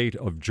native state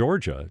of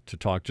Georgia to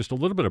talk just a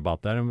little bit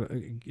about that.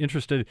 I'm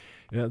interested,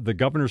 the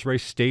governor's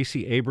race,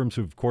 Stacey Abrams,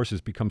 who of course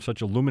has become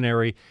such a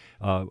luminary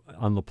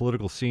on the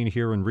political scene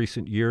here in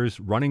recent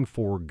years, running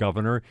for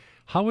governor.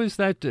 How is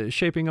that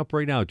shaping up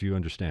right now, do you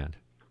understand?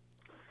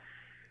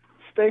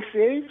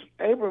 Stacey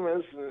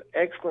Abrams is an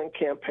excellent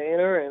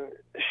campaigner, and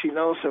she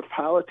knows her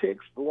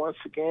politics. But once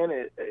again,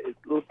 it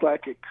looked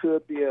like it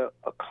could be a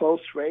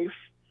close race.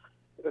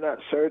 We're not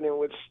certain in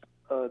which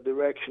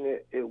direction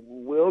it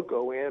will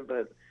go in,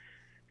 but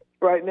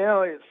right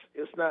now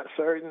it's not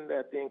certain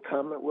that the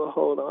incumbent will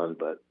hold on.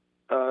 But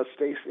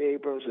Stacey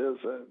Abrams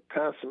is a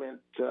consummate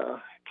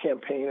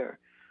campaigner.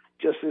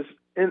 Just as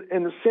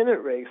in the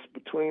Senate race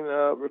between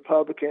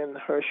Republican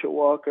Herschel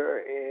Walker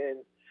and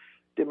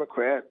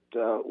Democrat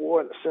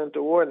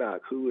Senator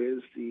Warnock, who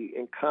is the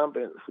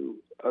incumbent who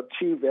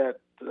achieved that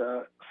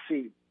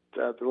seat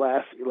the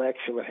last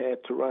election, but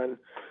had to run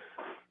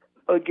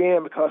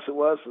again because it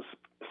was a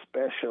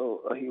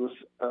special. He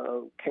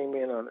came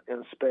in in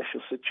a special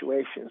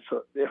situation,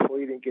 so therefore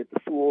he didn't get the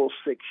full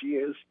 6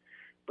 years.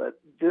 But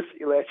this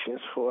election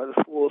is for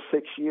the full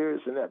 6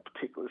 years in that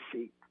particular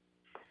seat.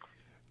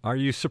 Are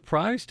you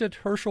surprised at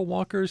Herschel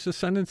Walker's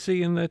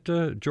ascendancy in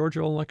that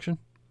Georgia election?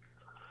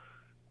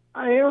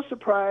 I am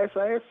surprised.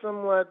 I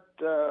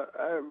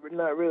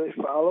not really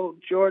followed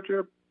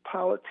Georgia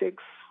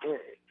politics,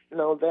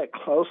 that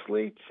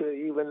closely to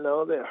even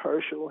know that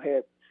Herschel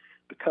had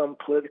become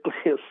politically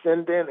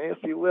ascendant, if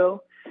you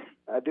will.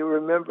 I do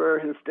remember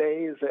his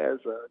days as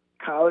a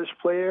college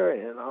player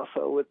and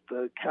also with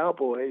the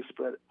Cowboys,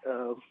 but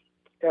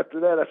after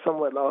that I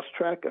somewhat lost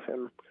track of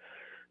him.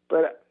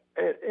 But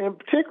and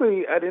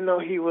particularly, I didn't know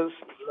he was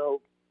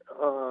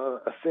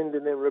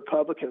ascendant in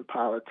Republican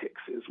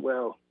politics as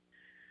well.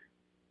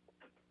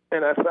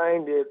 And I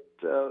find it,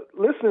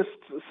 listening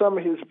to some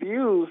of his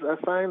views, I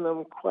find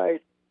them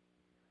quite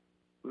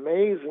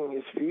amazing,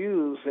 his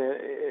views.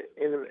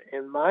 And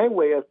in my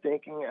way of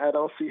thinking, I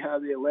don't see how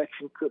the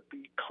election could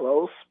be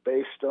close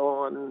based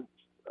on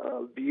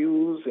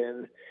views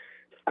and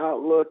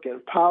outlook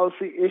and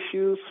policy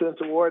issues.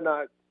 Senator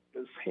Warnock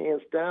is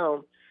hands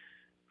down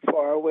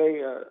far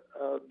away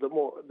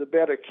the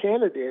better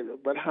candidate.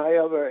 But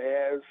however,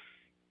 as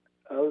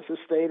others have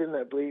stated, and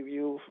I believe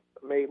you've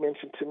made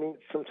mention to me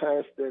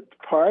sometimes, that the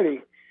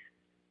party,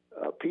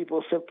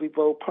 people simply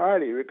vote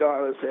party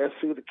regardless as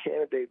who the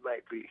candidate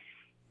might be.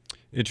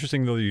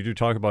 Interesting, though, you do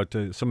talk about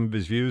some of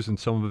his views and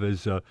some of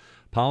his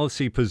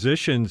policy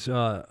positions.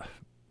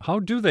 How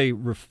do they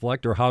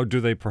reflect, or how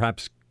do they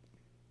perhaps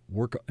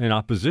work in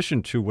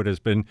opposition to what has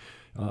been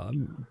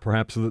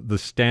perhaps the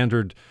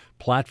standard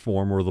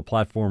platform or the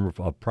platform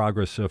of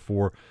progress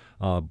for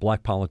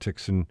black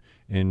politics in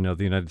the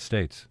United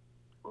States?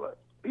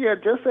 Yeah,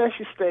 just as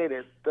you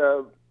stated,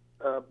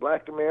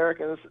 black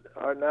Americans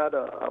are not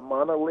a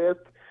monolith,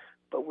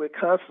 but we're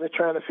constantly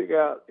trying to figure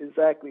out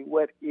exactly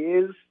what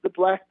is the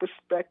black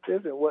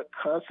perspective and what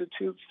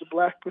constitutes the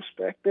black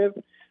perspective,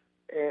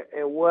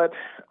 and what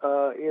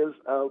is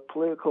of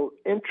political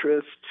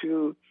interest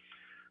to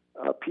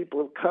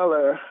people of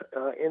color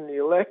in the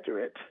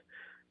electorate.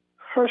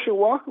 Herschel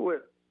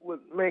Walker would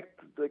make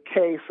the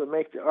case or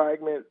make the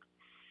argument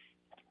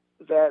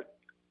that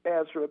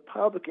as a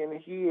Republican,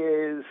 he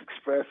is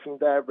expressing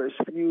diverse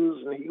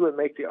views, and he would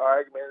make the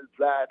argument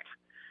that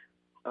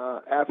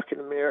African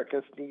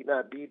Americans need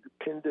not be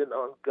dependent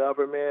on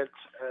government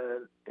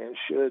and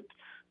should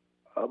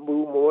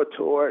move more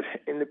toward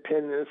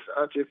independence,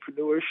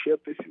 entrepreneurship,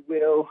 if you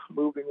will,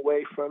 moving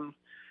away from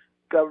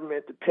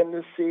government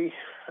dependency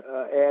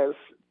as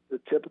the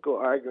typical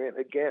argument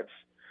against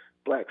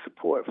black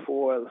support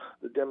for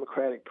the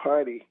Democratic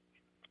Party.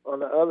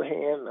 On the other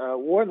hand,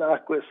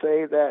 Warnock would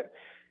say that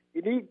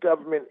you need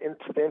government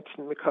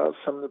intervention because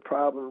some of the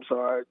problems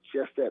are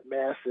just that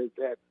massive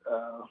that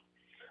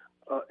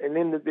an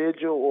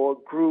individual or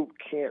group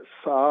can't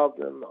solve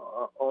them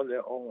on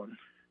their own.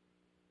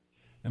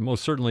 And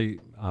most certainly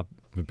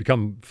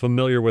become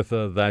familiar with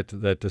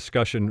that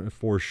discussion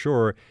for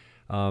sure.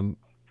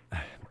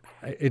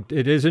 It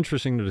is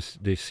interesting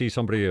to see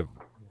somebody of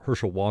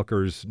Herschel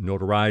Walker's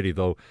notoriety,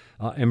 though,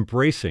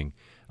 embracing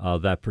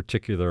that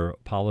particular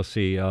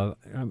policy.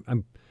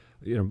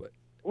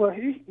 Well,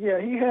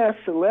 he has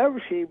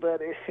celebrity,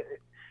 but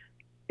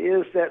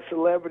is that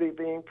celebrity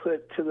being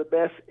put to the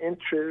best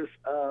interest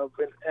of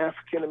an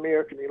African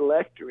American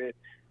electorate?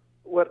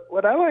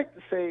 What I like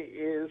to say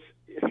is,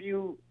 if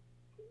you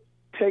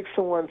take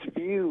someone's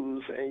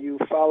views and you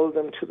follow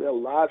them to their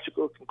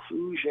logical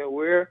conclusion,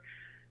 where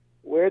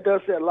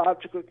does that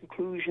logical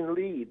conclusion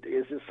lead?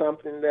 Is it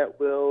something that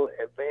will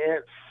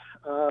advance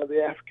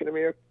the African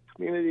American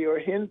community or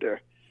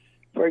hinder?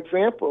 For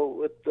example,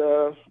 with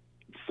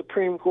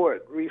Supreme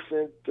Court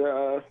recent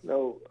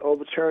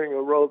overturning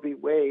of Roe v.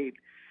 Wade,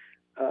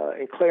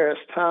 and Clarence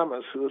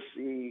Thomas, who's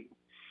the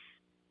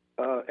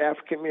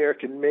African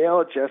American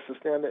male justice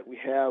now that we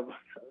have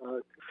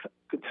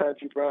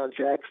Ketanji Brown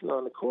Jackson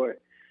on the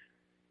court.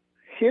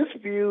 His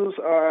views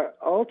are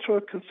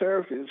ultra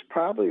conservative,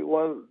 probably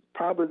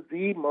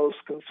the most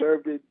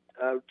conservative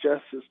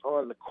justice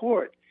on the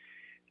court,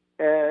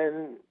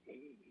 and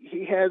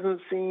he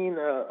hasn't seen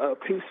a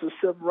piece of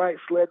civil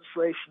rights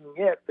legislation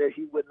yet that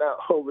he would not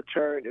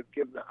overturn if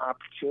given the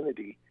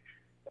opportunity.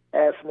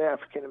 As an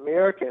African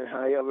American,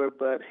 however,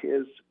 but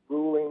his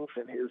rulings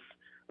and his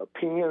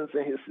opinions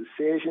and his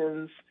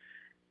decisions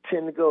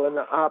tend to go in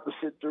the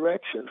opposite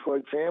direction. For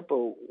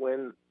example,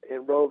 when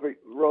in Roe v.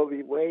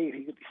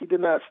 Wade, he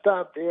did not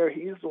stop there.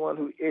 He's the one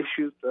who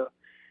issued the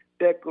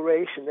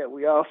declaration that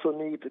we also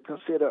need to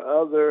consider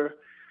other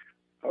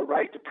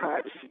right to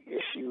privacy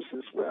issues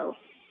as well.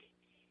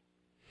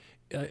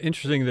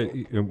 Interesting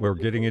that we're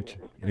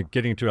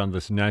getting to on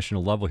this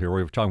national level here.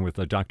 We were talking with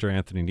Dr.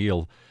 Anthony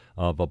Neal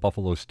of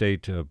Buffalo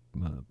State,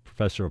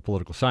 professor of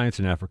political science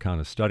and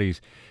Africana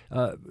studies.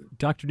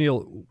 Dr.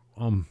 Neal,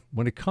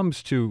 when it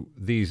comes to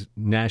these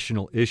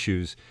national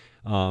issues,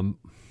 Joe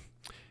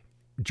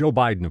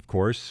Biden, of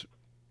course,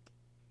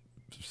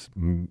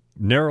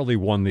 narrowly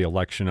won the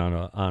election on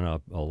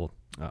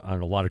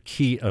a lot of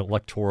key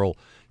electoral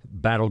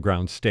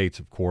battleground states,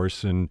 of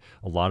course, and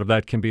a lot of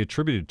that can be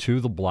attributed to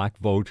the black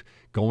vote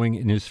going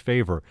in his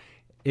favor.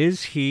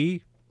 Is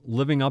he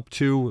living up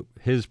to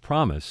his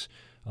promise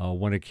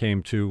when it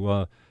came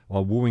to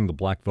wooing the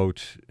black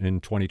vote in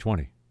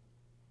 2020?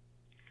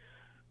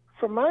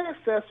 From my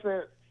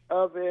assessment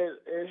of it,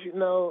 as you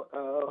know,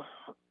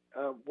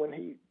 when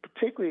he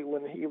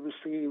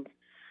received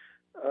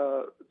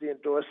the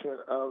endorsement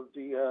of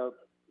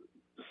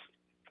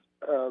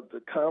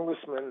the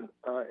congressman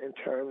in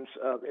terms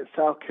of in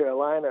South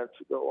Carolina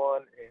to go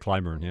on and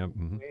Clyburn,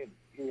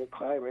 yeah,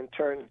 Clyburn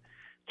turn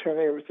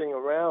everything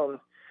around.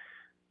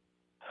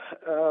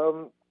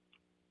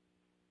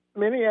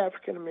 Many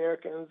African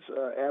Americans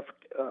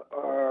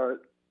are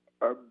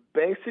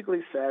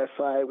basically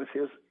satisfied with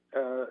his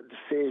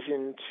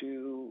decision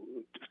to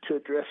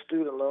address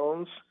student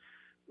loans.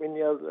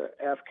 Many of the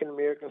African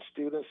American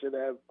students that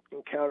I've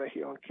encountered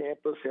here on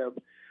campus have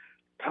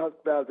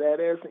talked about that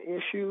as an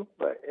issue,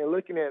 but in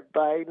looking at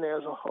Biden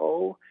as a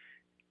whole,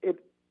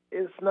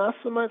 it's not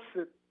so much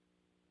that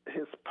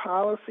his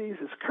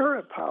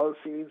current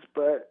policies,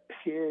 but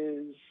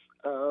his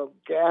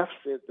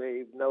gaffes that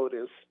they've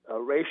noticed,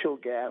 racial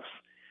gaffes.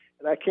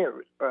 And I can't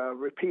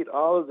repeat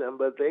all of them,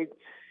 but they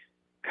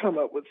come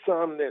up with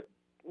some that,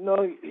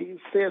 he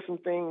said some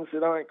things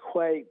that aren't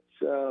quite,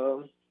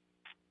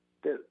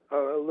 that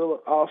are a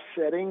little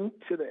offsetting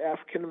to the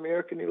African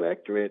American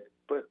electorate,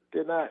 but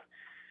they're not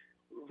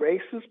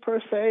racist per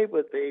se,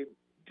 but they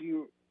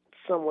do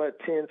somewhat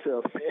tend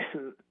to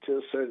offend to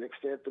a certain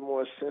extent the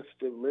more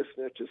sensitive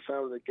listener to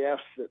some of the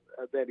gaffes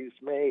that he's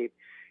made.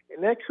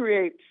 And that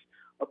creates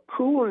a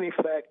cooling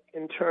effect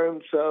in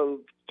terms of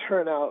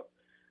turnout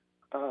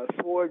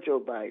for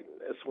Joe Biden.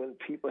 That's when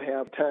people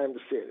have time to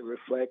sit and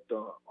reflect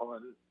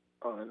on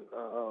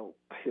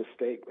his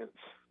statements.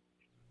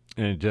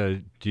 And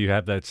do you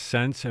have that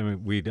sense? I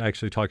mean, we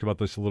actually talked about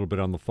this a little bit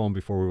on the phone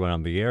before we went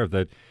on the air,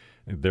 that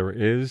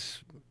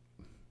it's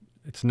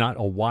not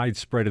a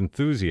widespread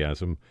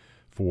enthusiasm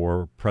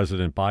for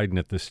President Biden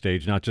at this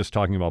stage, not just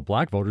talking about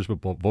black voters,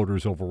 but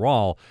voters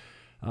overall.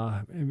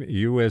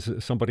 You, as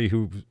somebody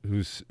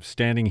who's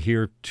standing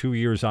here 2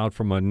 years out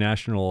from a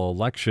national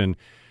election,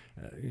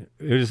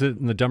 is it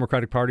in the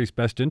Democratic Party's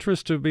best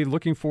interest to be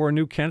looking for a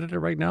new candidate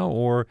right now?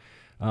 Or,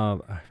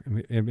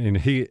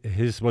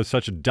 his was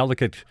such a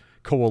delicate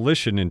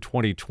coalition in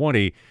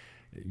 2020.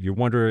 You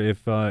wonder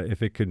if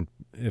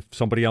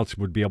somebody else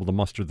would be able to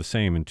muster the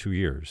same in 2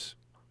 years.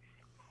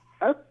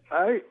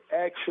 I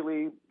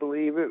actually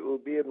believe it will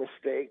be a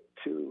mistake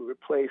to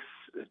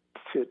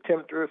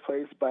attempt to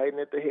replace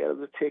Biden at the head of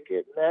the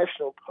ticket.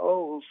 National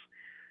polls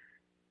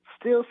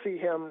still see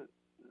him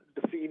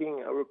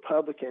defeating a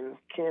Republican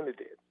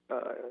candidate,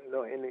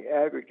 in the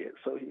aggregate.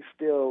 So he's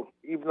still,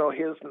 even though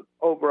his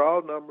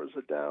overall numbers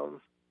are down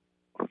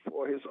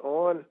for his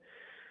own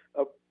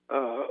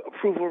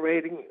approval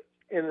rating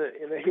in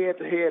the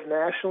head-to-head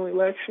national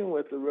election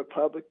with the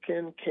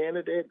Republican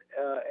candidate,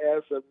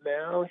 as of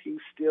now,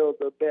 he's still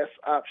the best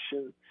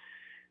option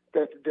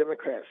that the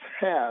Democrats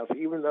have,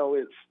 even though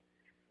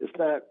it's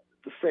not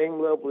the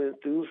same level of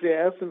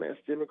enthusiasm as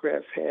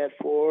Democrats had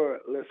for,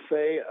 let's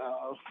say,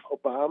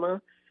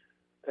 Obama.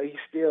 He's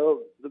still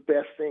the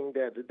best thing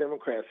that the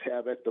Democrats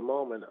have at the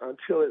moment,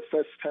 until at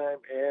such time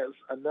as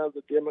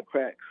another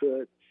Democrat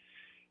could,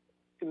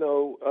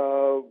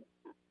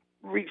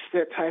 reach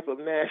that type of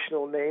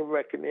national name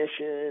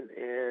recognition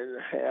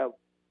and have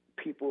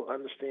people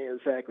understand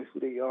exactly who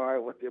they are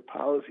and what their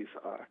policies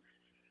are.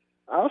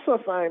 I also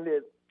find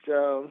that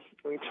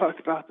when you talk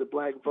about the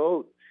black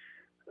vote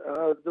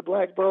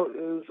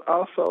is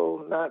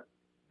also not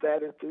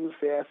that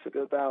enthusiastic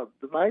about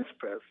the vice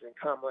president,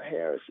 Kamala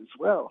Harris, as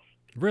well.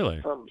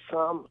 Really?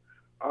 Some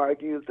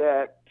argued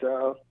that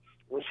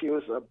when she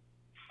was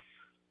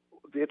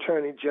the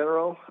Attorney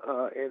General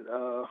in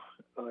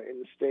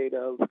the state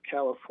of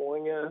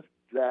California,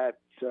 that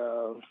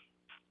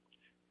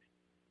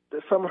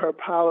some of her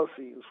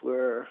policies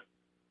were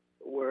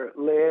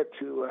led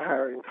to a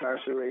higher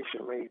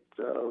incarceration rate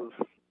of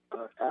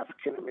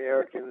African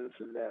Americans,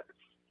 and that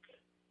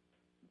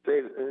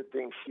they didn't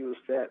think she was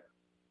that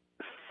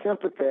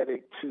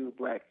sympathetic to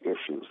Black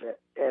issues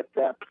at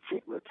that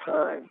particular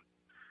time.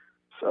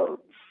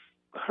 So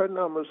her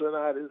numbers are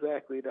not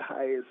exactly the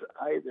highest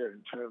either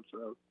in terms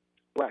of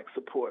Black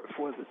support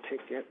for the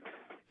ticket.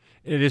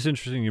 It is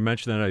interesting you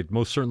mentioned that. I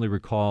most certainly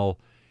recall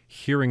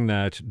hearing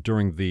that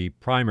during the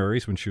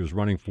primaries when she was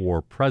running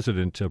for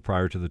president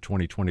prior to the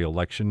 2020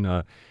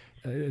 election.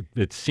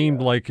 It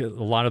seemed like a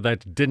lot of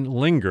that didn't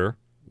linger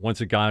once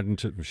it got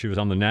into, she was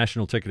on the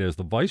national ticket as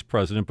the vice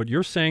president. But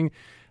you're saying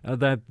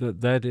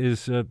that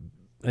is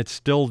it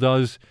still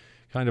does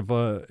kind of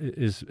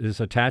is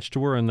attached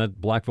to her, and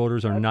that Black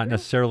voters are not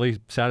necessarily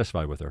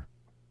satisfied with her.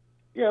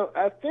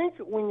 I think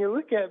when you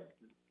look at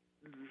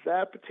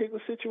that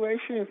particular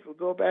situation, if we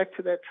go back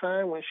to that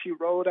time when she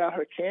rolled out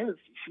her candidacy,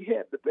 she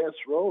had the best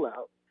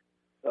rollout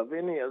of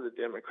any of the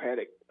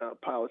Democratic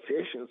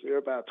politicians. There were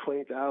about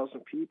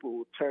 20,000 people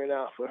who turned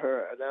out for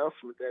her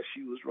announcement that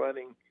she was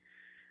running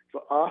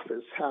for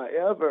office.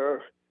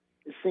 However,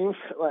 it seems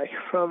like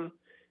from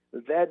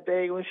that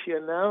day when she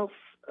announced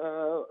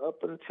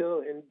up until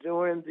and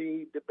during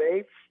the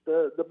debates,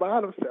 the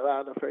bottom fell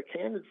out of her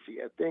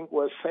candidacy. I think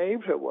what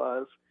saved her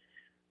was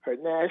her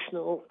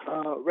national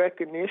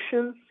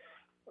recognition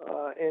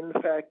and the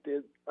fact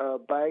that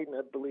Biden,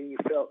 I believe,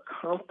 felt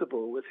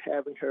comfortable with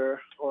having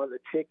her on the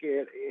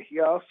ticket. He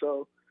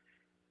also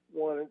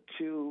wanted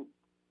to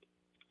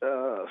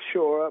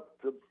shore up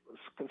the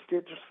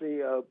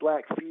constituency of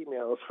Black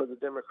females for the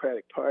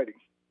Democratic Party.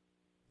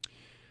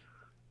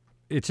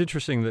 It's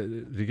interesting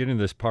that to get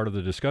into this part of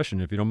the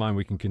discussion, if you don't mind,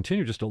 we can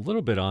continue just a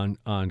little bit on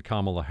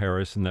Kamala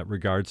Harris in that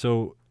regard.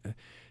 So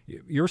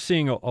you're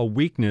seeing a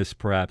weakness,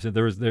 perhaps.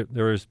 There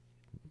is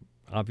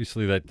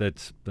obviously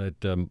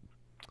that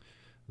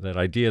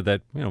idea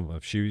that, you know,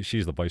 if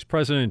she's the vice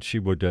president, she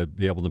would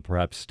be able to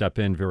perhaps step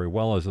in very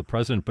well as the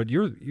president. But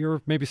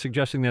you're maybe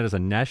suggesting that as a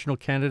national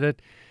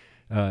candidate,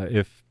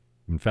 if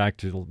in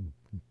fact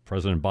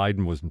President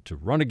Biden was to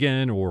run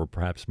again, or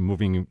perhaps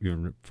moving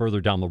even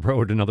further down the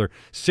road, another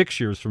 6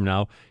 years from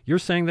now, you're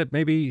saying that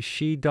maybe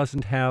she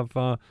doesn't have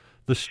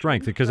the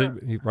strength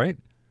right?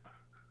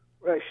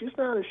 Right, she's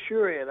not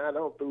assuring, I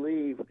don't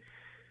believe,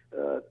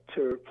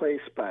 to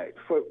replace Biden.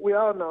 For we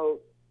all know,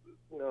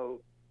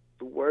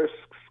 the worst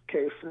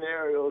case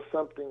scenario, if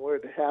something were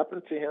to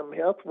happen to him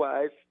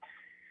health-wise,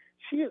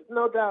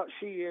 no doubt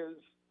she is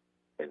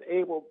an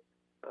able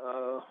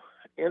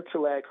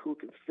intellect who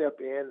can step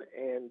in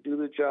and do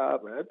the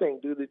job, and I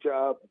think do the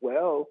job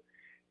well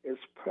as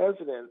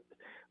president.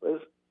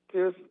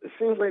 It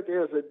seems like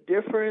there's a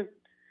different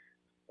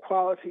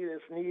quality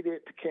that's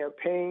needed to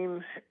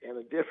campaign and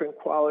a different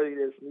quality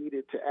that's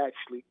needed to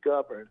actually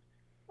govern.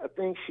 I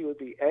think she would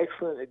be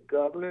excellent at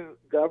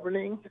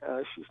governing.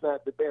 She's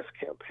not the best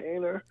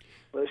campaigner,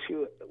 but she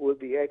would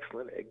be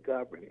excellent at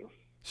governing.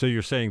 So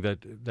you're saying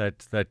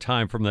that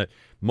time from that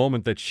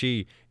moment that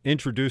she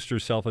introduced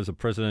herself as a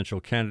presidential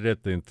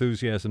candidate, the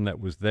enthusiasm that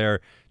was there,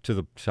 to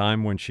the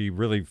time when she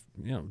really,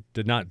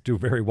 did not do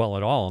very well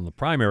at all in the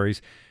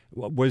primaries,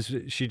 was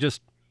she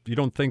just? You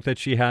don't think that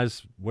she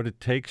has what it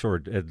takes, or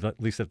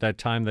at least at that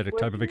time,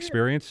 type of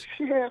experience?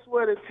 She has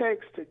what it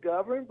takes to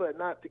govern, but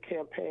not to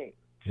campaign.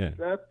 Yeah. She's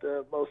not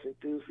the most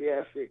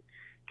enthusiastic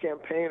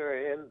campaigner,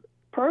 and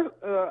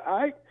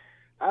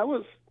I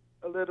was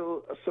a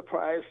little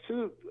surprised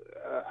too.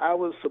 I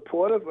was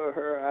supportive of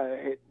her.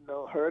 I had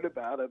heard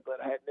about her, but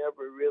I had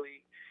never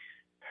really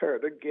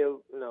heard her give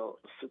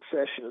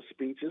succession of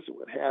speeches or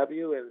what have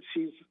you. And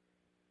she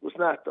was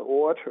not the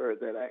orator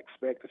that I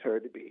expected her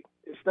to be.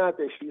 It's not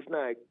that she's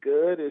not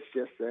good. It's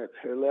just that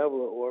her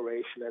level of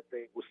oration, I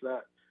think, was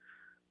not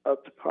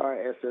up to par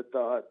as I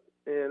thought.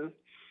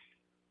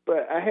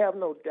 But I have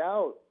no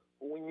doubt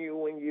when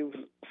you've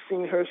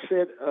seen her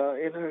sit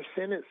in her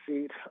Senate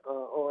seat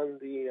on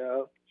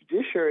the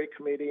Judiciary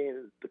Committee,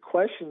 and the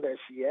question that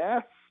she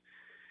asks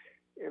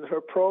and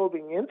her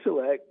probing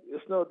intellect,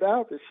 there's no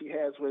doubt that she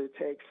has what it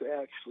takes to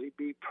actually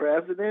be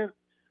president.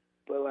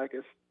 But like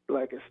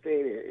I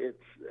stated,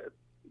 it's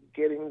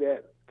getting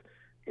that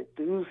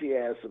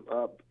enthusiasm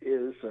up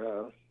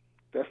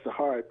that's the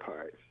hard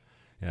part.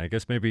 Yeah, I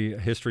guess maybe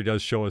history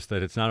does show us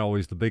that it's not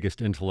always the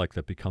biggest intellect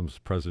that becomes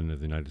president of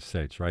the United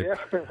States, right? Yeah,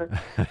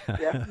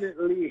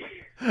 definitely.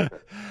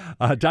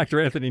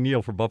 Dr. Anthony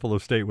Neal from Buffalo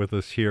State with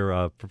us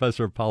here,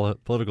 professor of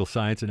political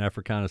science and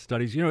Africana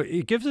studies.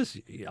 It gives us,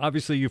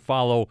 obviously you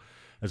follow,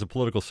 as a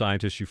political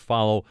scientist, you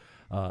follow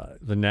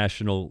the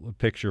national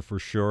picture for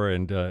sure,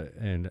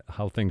 and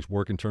how things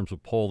work in terms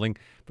of polling.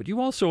 But you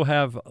also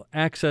have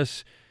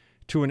access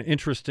to an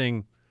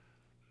interesting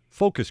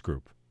focus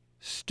group,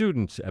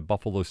 students at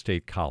Buffalo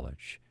State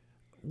College.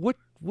 What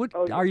What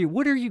are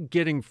you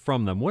getting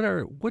from them? What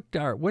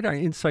are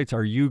insights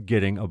are you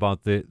getting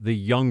about the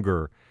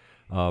younger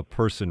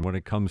person when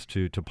it comes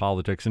to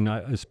politics,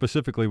 and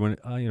specifically when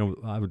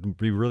I would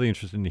be really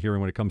interested in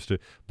hearing when it comes to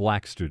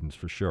black students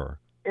for sure.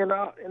 In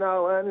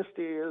all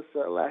honesty, is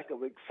a lack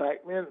of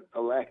excitement,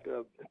 a lack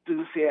of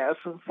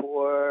enthusiasm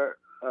for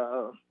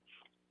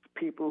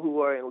people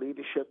who are in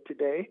leadership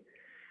today.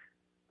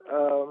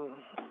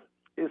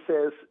 It's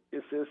as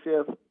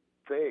if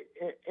they,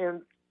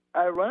 and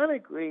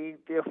ironically,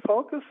 they're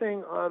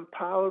focusing on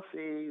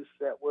policies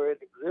that were in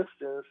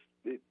existence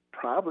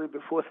probably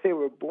before they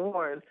were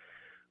born,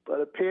 but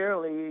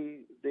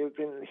apparently they've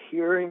been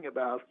hearing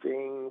about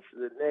things,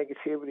 the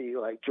negativity,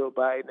 like Joe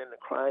Biden and the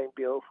crime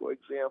bill, for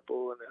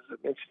example, and as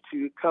I mentioned to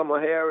you,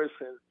 Kamala Harris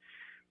and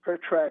her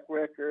track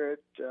record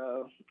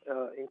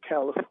in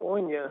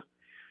California,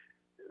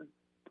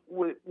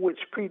 which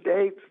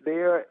predates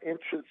their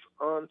entrance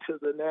onto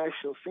the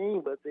national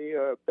scene, but they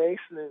are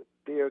basing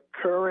their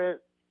current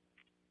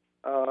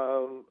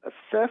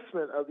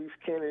assessment of these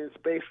candidates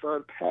based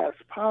on past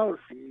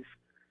policies,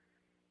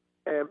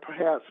 and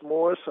perhaps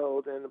more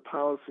so than the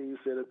policies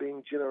that are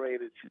being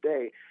generated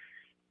today.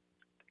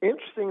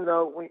 Interesting,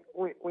 though,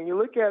 when you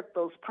look at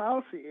those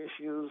policy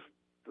issues,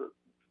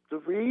 the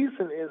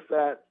reason is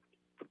that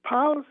the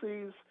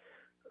policies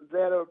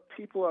that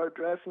people are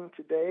addressing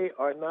today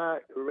are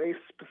not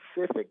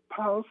race-specific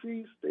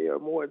policies. They are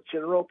more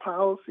general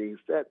policies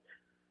that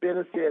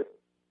benefit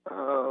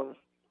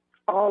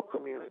all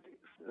communities,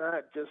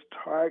 not just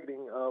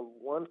targeting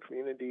one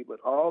community, but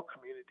all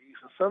communities.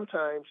 And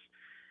sometimes,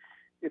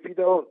 if you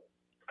don't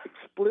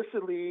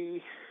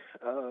explicitly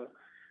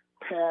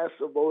pass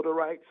a voter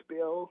rights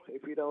bill,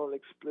 if you don't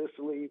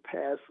explicitly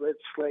pass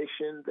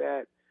legislation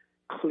that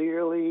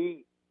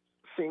clearly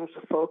seems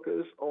to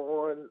focus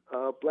on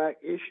black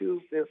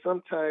issues, then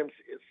sometimes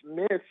it's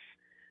missed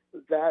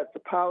that the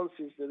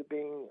policies that are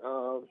being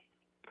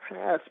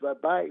passed by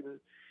Biden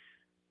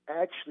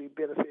actually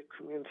benefit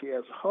community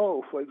as a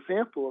whole. For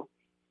example,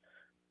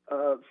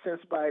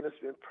 since Biden has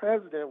been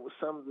president, with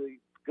some of the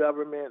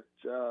government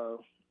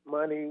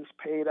monies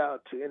paid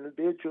out to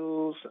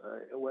individuals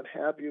and what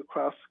have you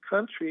across the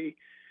country,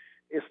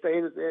 it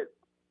stated that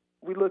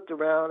we looked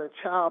around and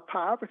child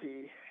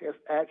poverty has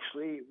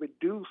actually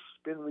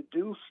been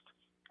reduced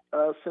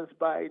since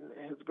Biden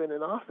has been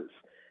in office.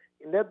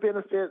 And that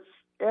benefits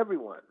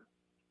everyone.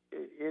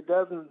 It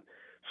doesn't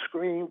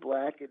scream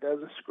black, it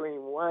doesn't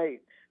scream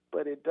white,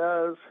 but it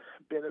does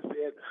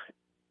benefit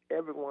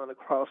everyone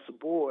across the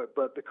board.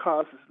 But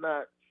because it's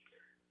not,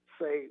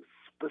 say,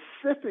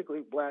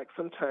 specifically black,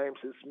 sometimes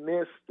it's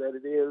missed that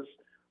it is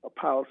a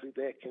policy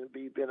that can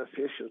be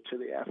beneficial to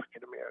the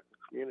African American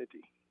community.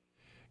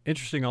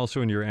 Interesting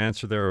also in your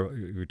answer there,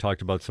 you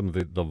talked about some of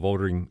the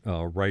voting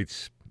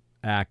rights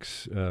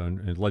acts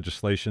and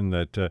legislation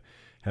that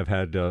have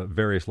had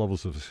various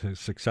levels of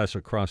success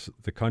across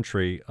the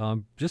country.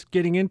 Just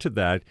getting into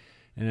that,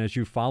 and as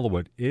you follow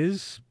it,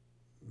 is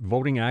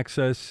voting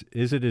access,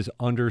 is it as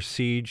under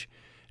siege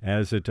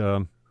as it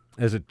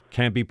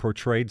can be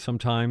portrayed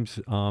sometimes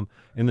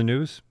in the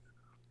news?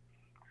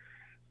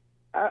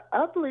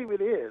 I believe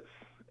it is.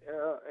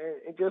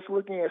 And just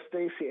looking at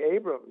Stacey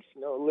Abrams,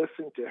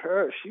 listening to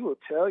her, she will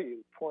tell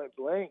you point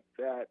blank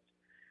that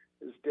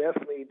it's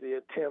definitely the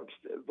attempts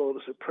at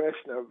voter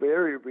suppression are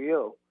very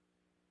real.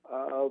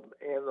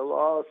 And the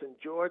laws in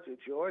Georgia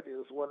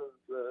is one of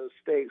the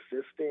states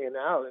that's staying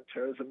out in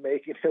terms of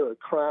making it a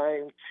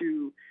crime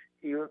to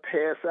even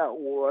pass out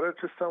water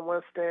to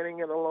someone standing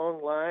in a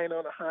long line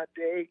on a hot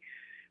day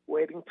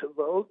waiting to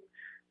vote.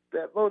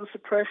 That voter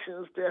suppression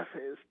is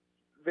definitely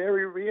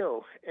very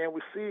real. And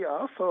we see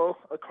also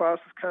across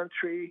the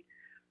country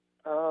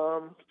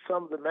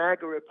some of the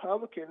MAGA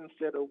Republicans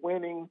that are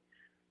winning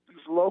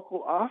these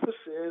local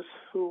offices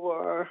who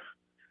are,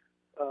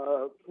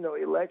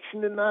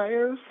 election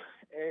deniers.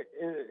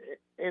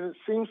 And it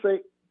seems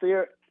like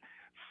they're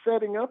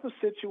setting up a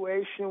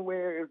situation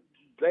where if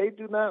they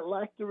do not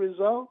like the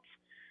results,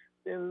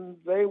 then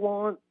they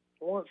won't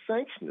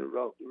sanction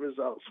the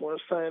results,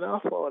 won't sign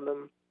off on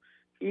them,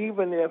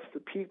 even if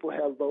the people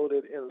have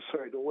voted in a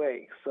certain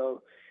way.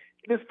 So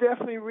it's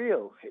definitely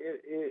real.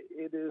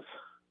 It's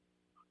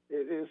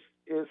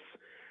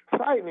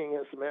frightening,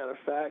 as a matter of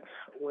fact,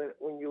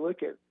 when you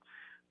look at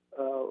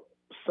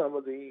some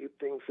of the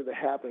things that are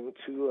happening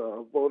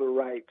to voter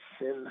rights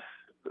and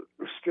the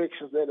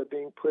restrictions that are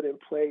being put in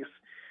place.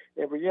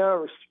 And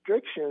beyond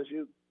restrictions,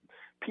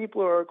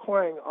 people are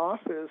acquiring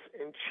office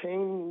and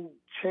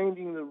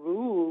changing the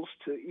rules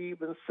to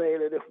even say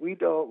that if we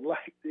don't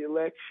like the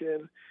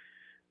election,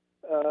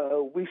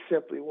 we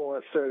simply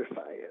won't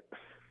certify it.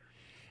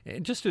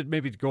 And just to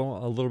maybe go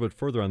a little bit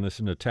further on this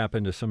and to tap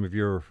into some of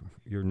your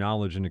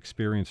knowledge and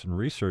experience and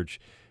research,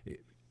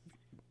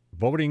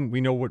 voting,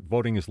 we know what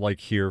voting is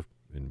like here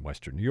in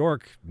Western New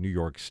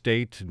York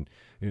State, and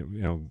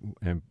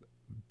and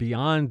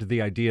beyond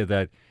the idea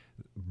that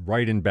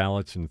write-in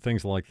ballots and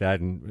things like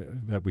that,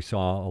 and that we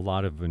saw a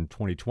lot of in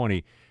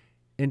 2020,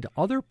 in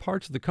other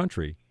parts of the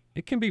country,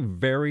 it can be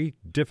very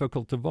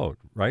difficult to vote,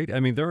 right? I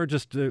mean, there are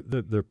just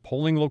the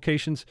polling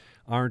locations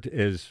aren't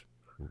as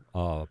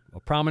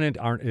prominent,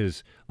 aren't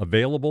as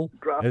available.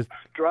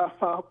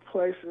 Drop-off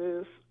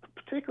places,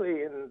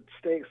 particularly in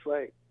states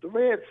like the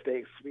red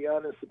states, to be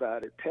honest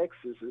about it.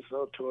 Texas is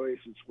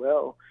notorious as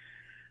well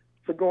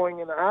for going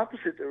in the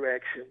opposite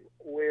direction,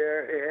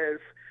 whereas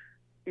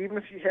even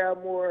if you have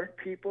more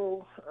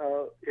people,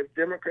 if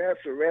Democrats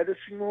are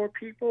registering more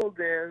people,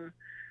 then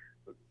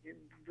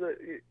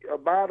a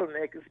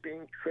bottleneck is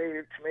being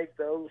created to make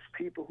those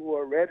people who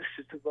are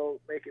registered to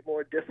vote, make it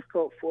more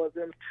difficult for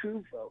them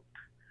to vote.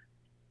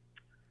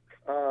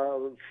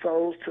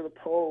 Souls to the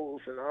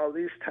polls and all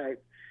these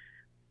type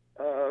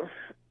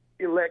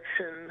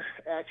election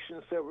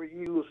actions that were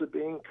used are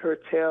being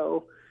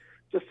curtailed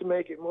just to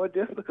make it more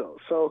difficult.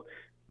 So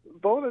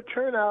voter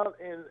turnout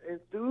and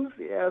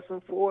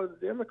enthusiasm for the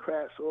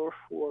Democrats or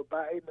for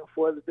Biden or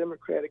for the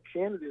Democratic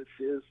candidates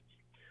is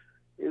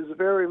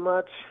very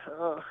much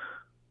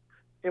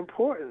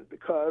important,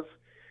 because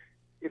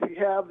if you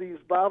have these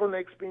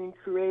bottlenecks being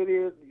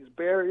created, these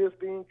barriers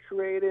being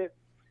created,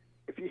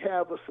 if you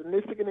have a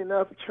significant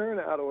enough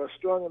turnout or a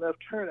strong enough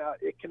turnout,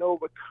 it can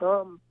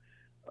overcome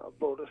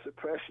voter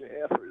suppression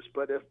efforts.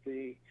 But if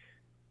the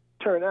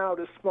turnout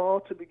is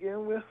small to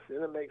begin with,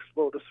 then it makes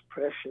voter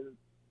suppression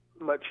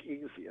much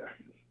easier.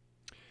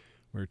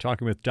 We're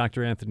talking with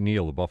Dr. Anthony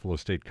Neal of Buffalo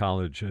State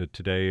College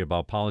today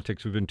about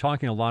politics. We've been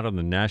talking a lot on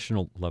the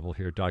national level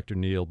here, Dr.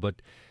 Neal,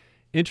 but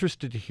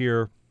interested to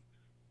hear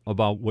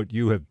about what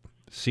you have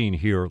seen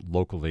here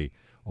locally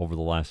over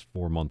the last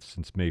 4 months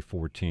since May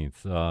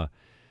 14th.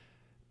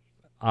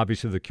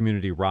 Obviously, the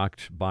community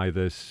rocked by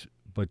this,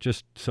 but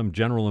just some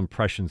general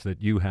impressions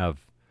that you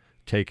have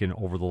taken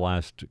over the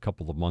last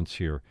couple of months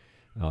here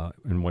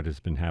and what has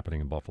been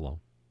happening in Buffalo.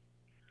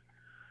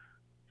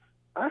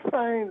 I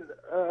find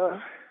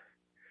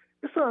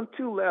it's on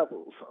two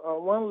levels.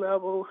 On one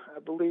level, I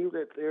believe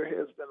that there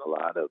has been a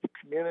lot of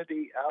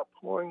community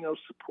outpouring of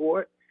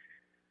support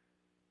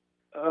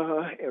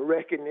and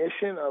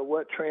recognition of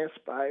what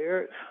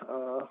transpired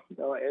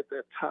at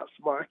the Tops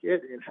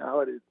Market and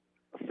how it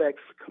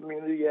affects the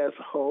community as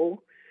a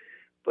whole.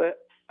 But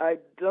I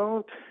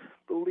don't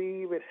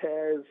believe it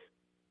has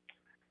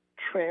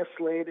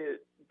translated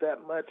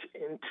that much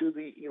into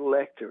the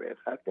electorate.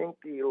 I think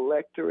the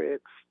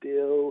electorate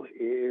still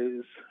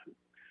is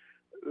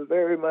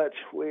very much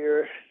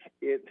where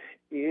it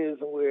is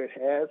and where it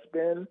has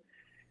been.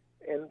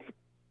 And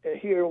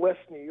here in West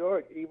New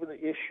York, even the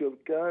issue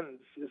of guns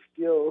is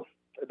still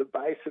a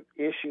divisive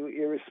issue,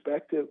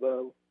 irrespective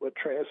of what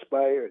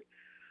transpired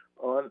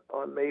on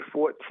May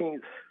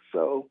 14th.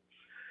 So,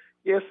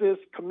 yes, there's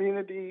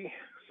community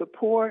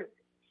support,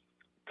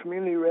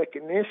 community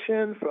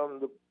recognition from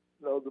the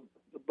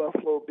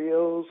Buffalo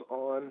Bills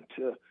on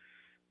to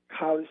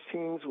college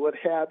teams, what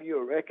have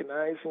you,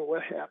 recognizing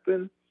what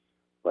happened.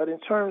 But in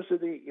terms of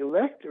the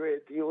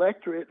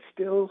electorate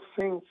still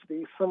seems to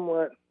be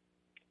somewhat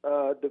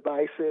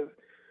divisive,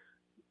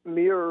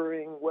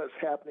 mirroring what's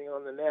happening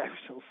on the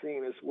national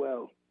scene as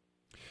well.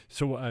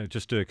 So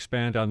just to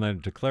expand on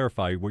that, to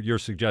clarify, what you're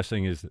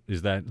suggesting is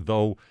that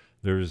though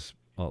there's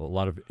a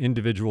lot of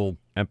individual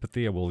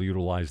empathy, I will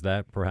utilize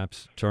that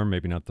perhaps term,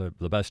 maybe not the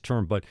best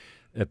term, but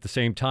at the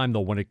same time, though,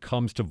 when it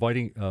comes to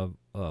building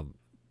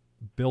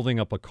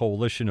up a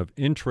coalition of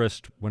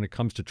interest when it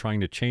comes to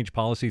trying to change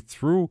policy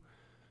through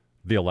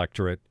the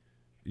electorate,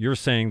 you're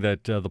saying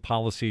that the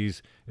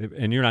policies,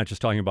 and you're not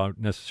just talking about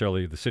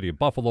necessarily the city of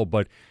Buffalo,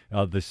 but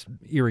this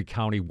Erie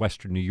County,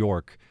 Western New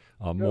York,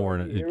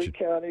 Erie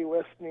County,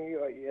 West New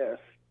York, yes.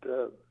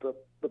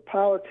 The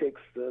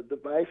politics, the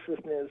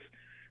divisiveness,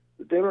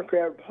 the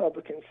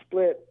Democrat-Republican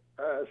split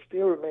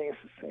still remains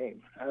the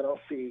same. I don't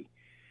see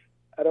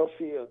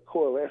a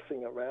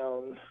coalescing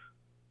around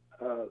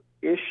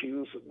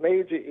issues,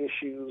 major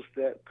issues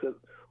that could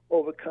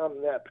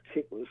overcome that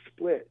particular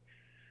split.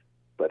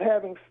 But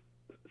having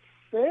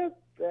said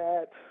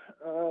that,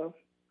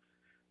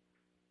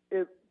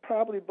 it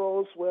probably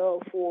bodes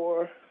well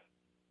for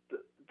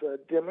the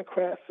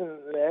Democrats in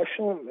the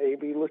national,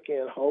 maybe looking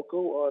at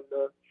Hochul on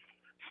the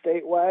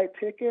statewide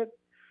ticket,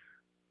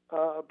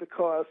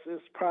 because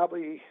it's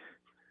probably,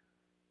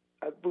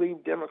 I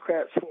believe,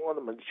 Democrats want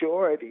a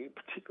majority,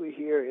 particularly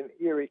here in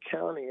Erie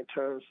County, in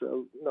terms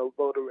of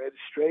voter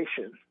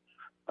registration.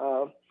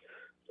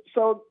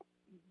 So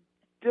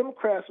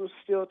Democrats will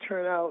still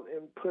turn out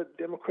and put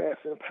Democrats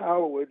in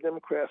power where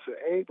Democrats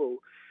are able,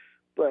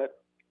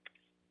 but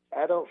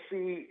I don't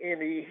see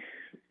any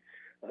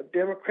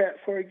Democrat,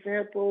 for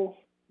example,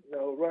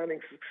 running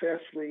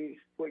successfully,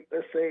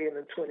 let's say in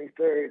the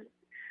 23rd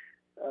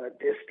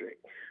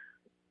district.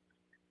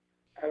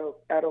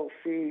 I don't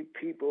see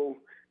people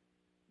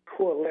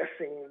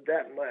coalescing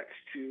that much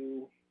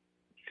to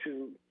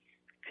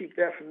keep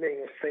that from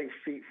being a safe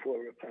seat for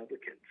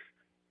Republicans.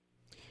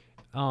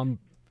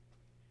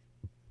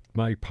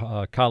 My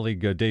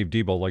colleague Dave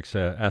Debo likes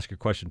to ask a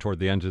question toward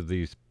the end of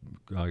these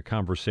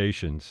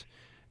conversations,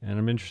 and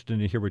I'm interested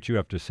to hear what you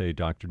have to say,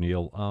 Dr.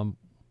 Neal.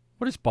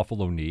 What does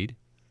Buffalo need?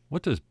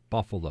 What does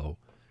Buffalo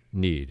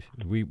need?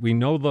 We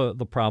know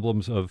the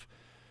problems of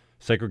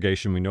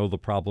segregation. We know the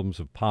problems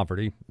of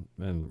poverty,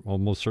 and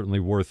almost certainly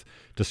worth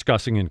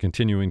discussing and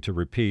continuing to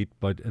repeat.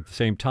 But at the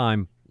same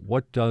time,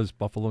 what does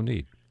Buffalo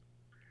need?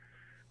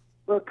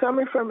 Well,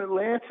 coming from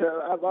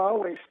Atlanta, I've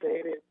always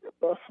stated that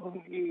Buffalo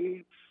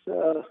needs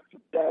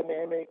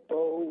dynamic,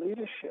 bold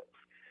leadership.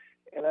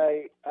 And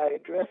I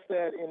addressed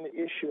that in the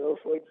issue of,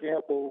 for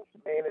example,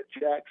 Maynard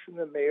Jackson,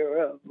 the mayor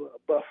of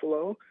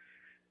Buffalo,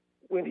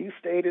 when he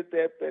stated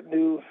that the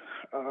new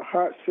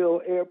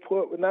Hartsfield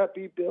Airport would not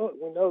be built.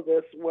 We know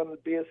that's one of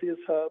the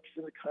busiest hubs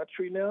in the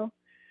country now,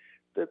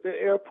 that the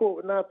airport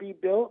would not be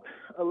built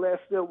unless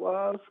there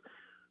was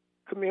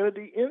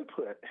community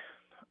input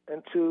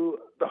into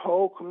the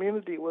whole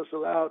community was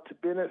allowed to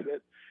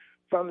benefit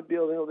from the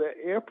building of that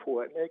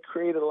airport. And it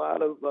created a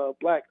lot of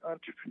black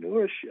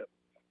entrepreneurship.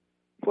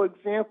 For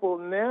example,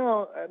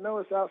 now I know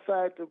it's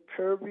outside the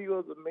purview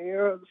of the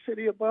mayor of the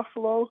city of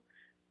Buffalo,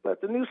 but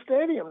the new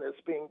stadium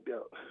that's being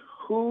built,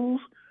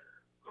 who's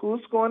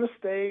going to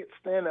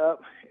stand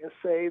up and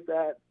say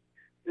that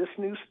this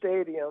new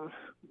stadium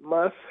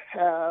must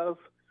have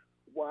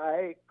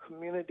wide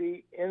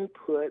community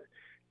input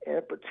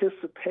and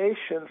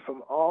participation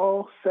from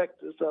all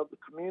sectors of the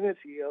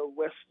community of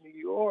West New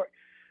York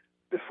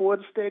before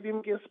the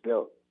stadium gets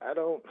built? I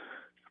don't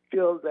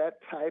feel that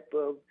type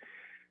of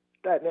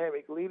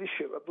dynamic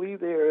leadership. I believe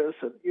there is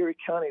an Erie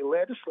County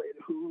legislator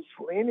who's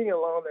leaning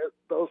along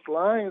those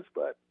lines,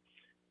 but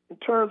in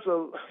terms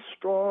of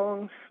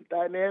strong,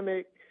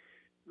 dynamic,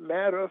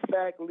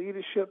 matter-of-fact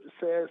leadership that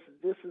says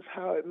this is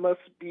how it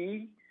must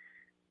be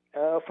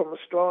from a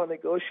strong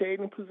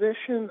negotiating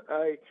position,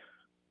 I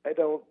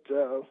don't.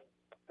 I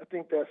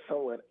think that's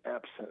somewhat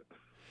absent.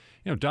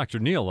 You know, Dr.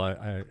 Neal,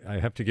 I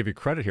have to give you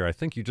credit here. I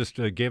think you just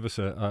gave us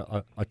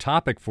a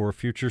topic for a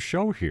future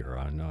show here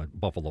on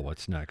Buffalo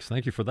What's Next.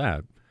 Thank you for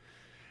that.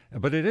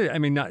 But it is, I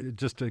mean, not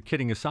just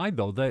kidding aside,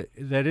 though,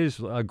 that is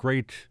a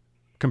great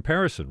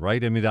comparison,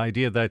 right? I mean, the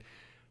idea that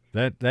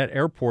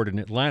airport in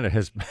Atlanta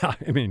has,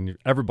 I mean,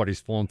 everybody's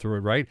flown through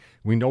it, right?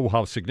 We know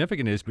how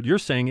significant it is, but you're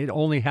saying it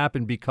only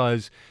happened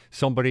because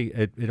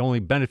it only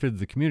benefited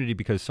the community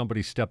because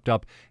somebody stepped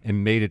up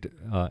and made it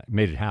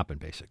happen,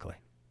 basically.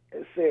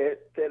 It said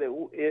that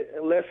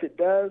unless it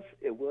does,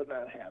 it will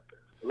not happen.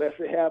 Unless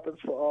it happens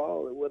for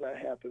all, it will not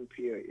happen,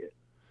 period.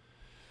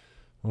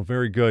 Well,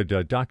 very good.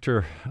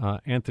 Dr.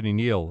 Anthony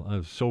Neal,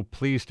 I'm so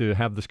pleased to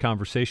have this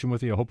conversation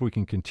with you. I hope we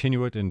can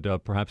continue it, and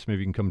perhaps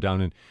maybe you can come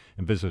down and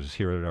visit us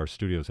here at our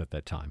studios at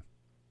that time.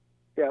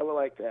 Yeah, I would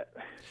like that.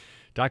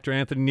 Dr.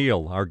 Anthony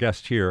Neal, our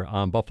guest here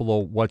on Buffalo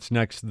What's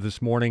Next this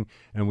morning,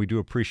 and we do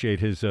appreciate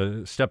his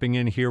stepping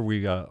in here.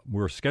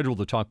 We're scheduled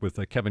to talk with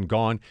Kevin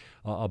Gaughan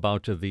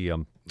about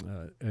the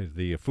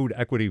food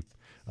equity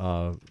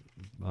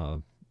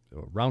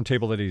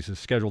roundtable that he's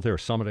scheduled here,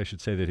 summit, I should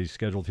say, that he's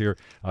scheduled here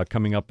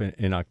coming up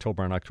in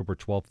October, on October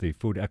 12th, the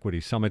Food Equity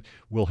Summit.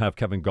 We'll have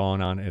Kevin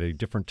Gaughan on at a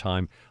different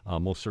time.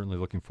 Most certainly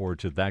looking forward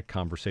to that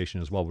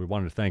conversation as well. We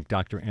wanted to thank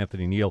Dr.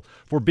 Anthony Neal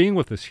for being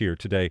with us here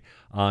today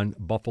on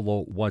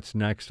Buffalo What's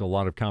Next. A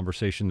lot of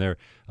conversation there.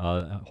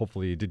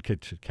 Hopefully you did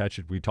catch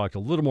it. We talked a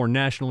little more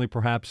nationally,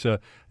 perhaps,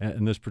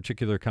 in this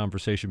particular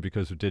conversation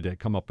because it did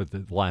come up at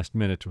the last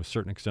minute to a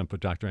certain extent, but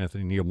Dr.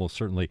 Anthony Neal most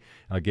certainly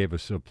gave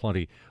us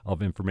plenty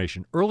of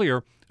information. Earlier,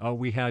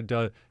 we had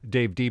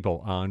Dave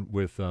Debo on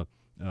with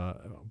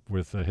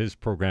his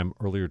program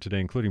earlier today,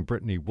 including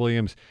Brittani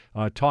Williams,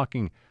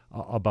 talking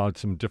about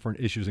some different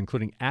issues,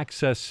 including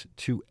access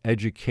to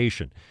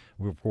education.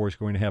 We're, of course,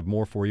 going to have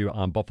more for you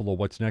on Buffalo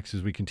What's Next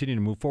as we continue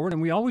to move forward,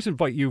 and we always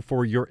invite you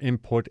for your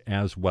input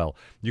as well.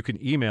 You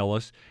can email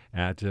us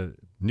at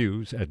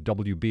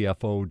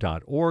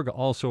news@wbfo.org.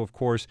 Also, of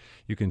course,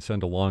 you can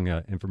send along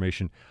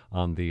information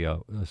on the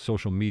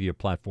social media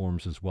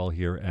platforms as well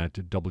here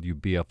at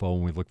WBFO,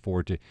 and we look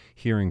forward to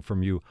hearing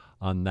from you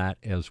on that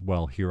as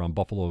well here on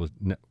Buffalo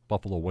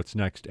What's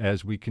Next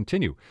as we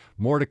continue.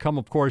 More to come,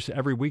 of course,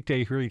 every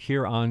weekday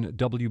here on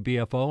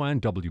WBFO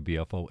and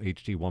WBFO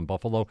HD1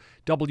 Buffalo,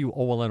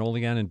 WOLN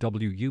Olean, and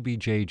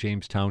WUBJ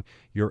Jamestown,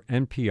 your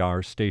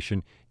NPR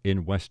station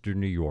in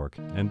Western New York.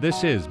 And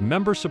this is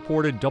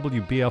member-supported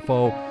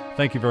WBFO.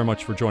 Thank you very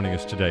much for joining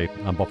us today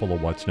on Buffalo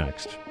What's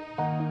Next.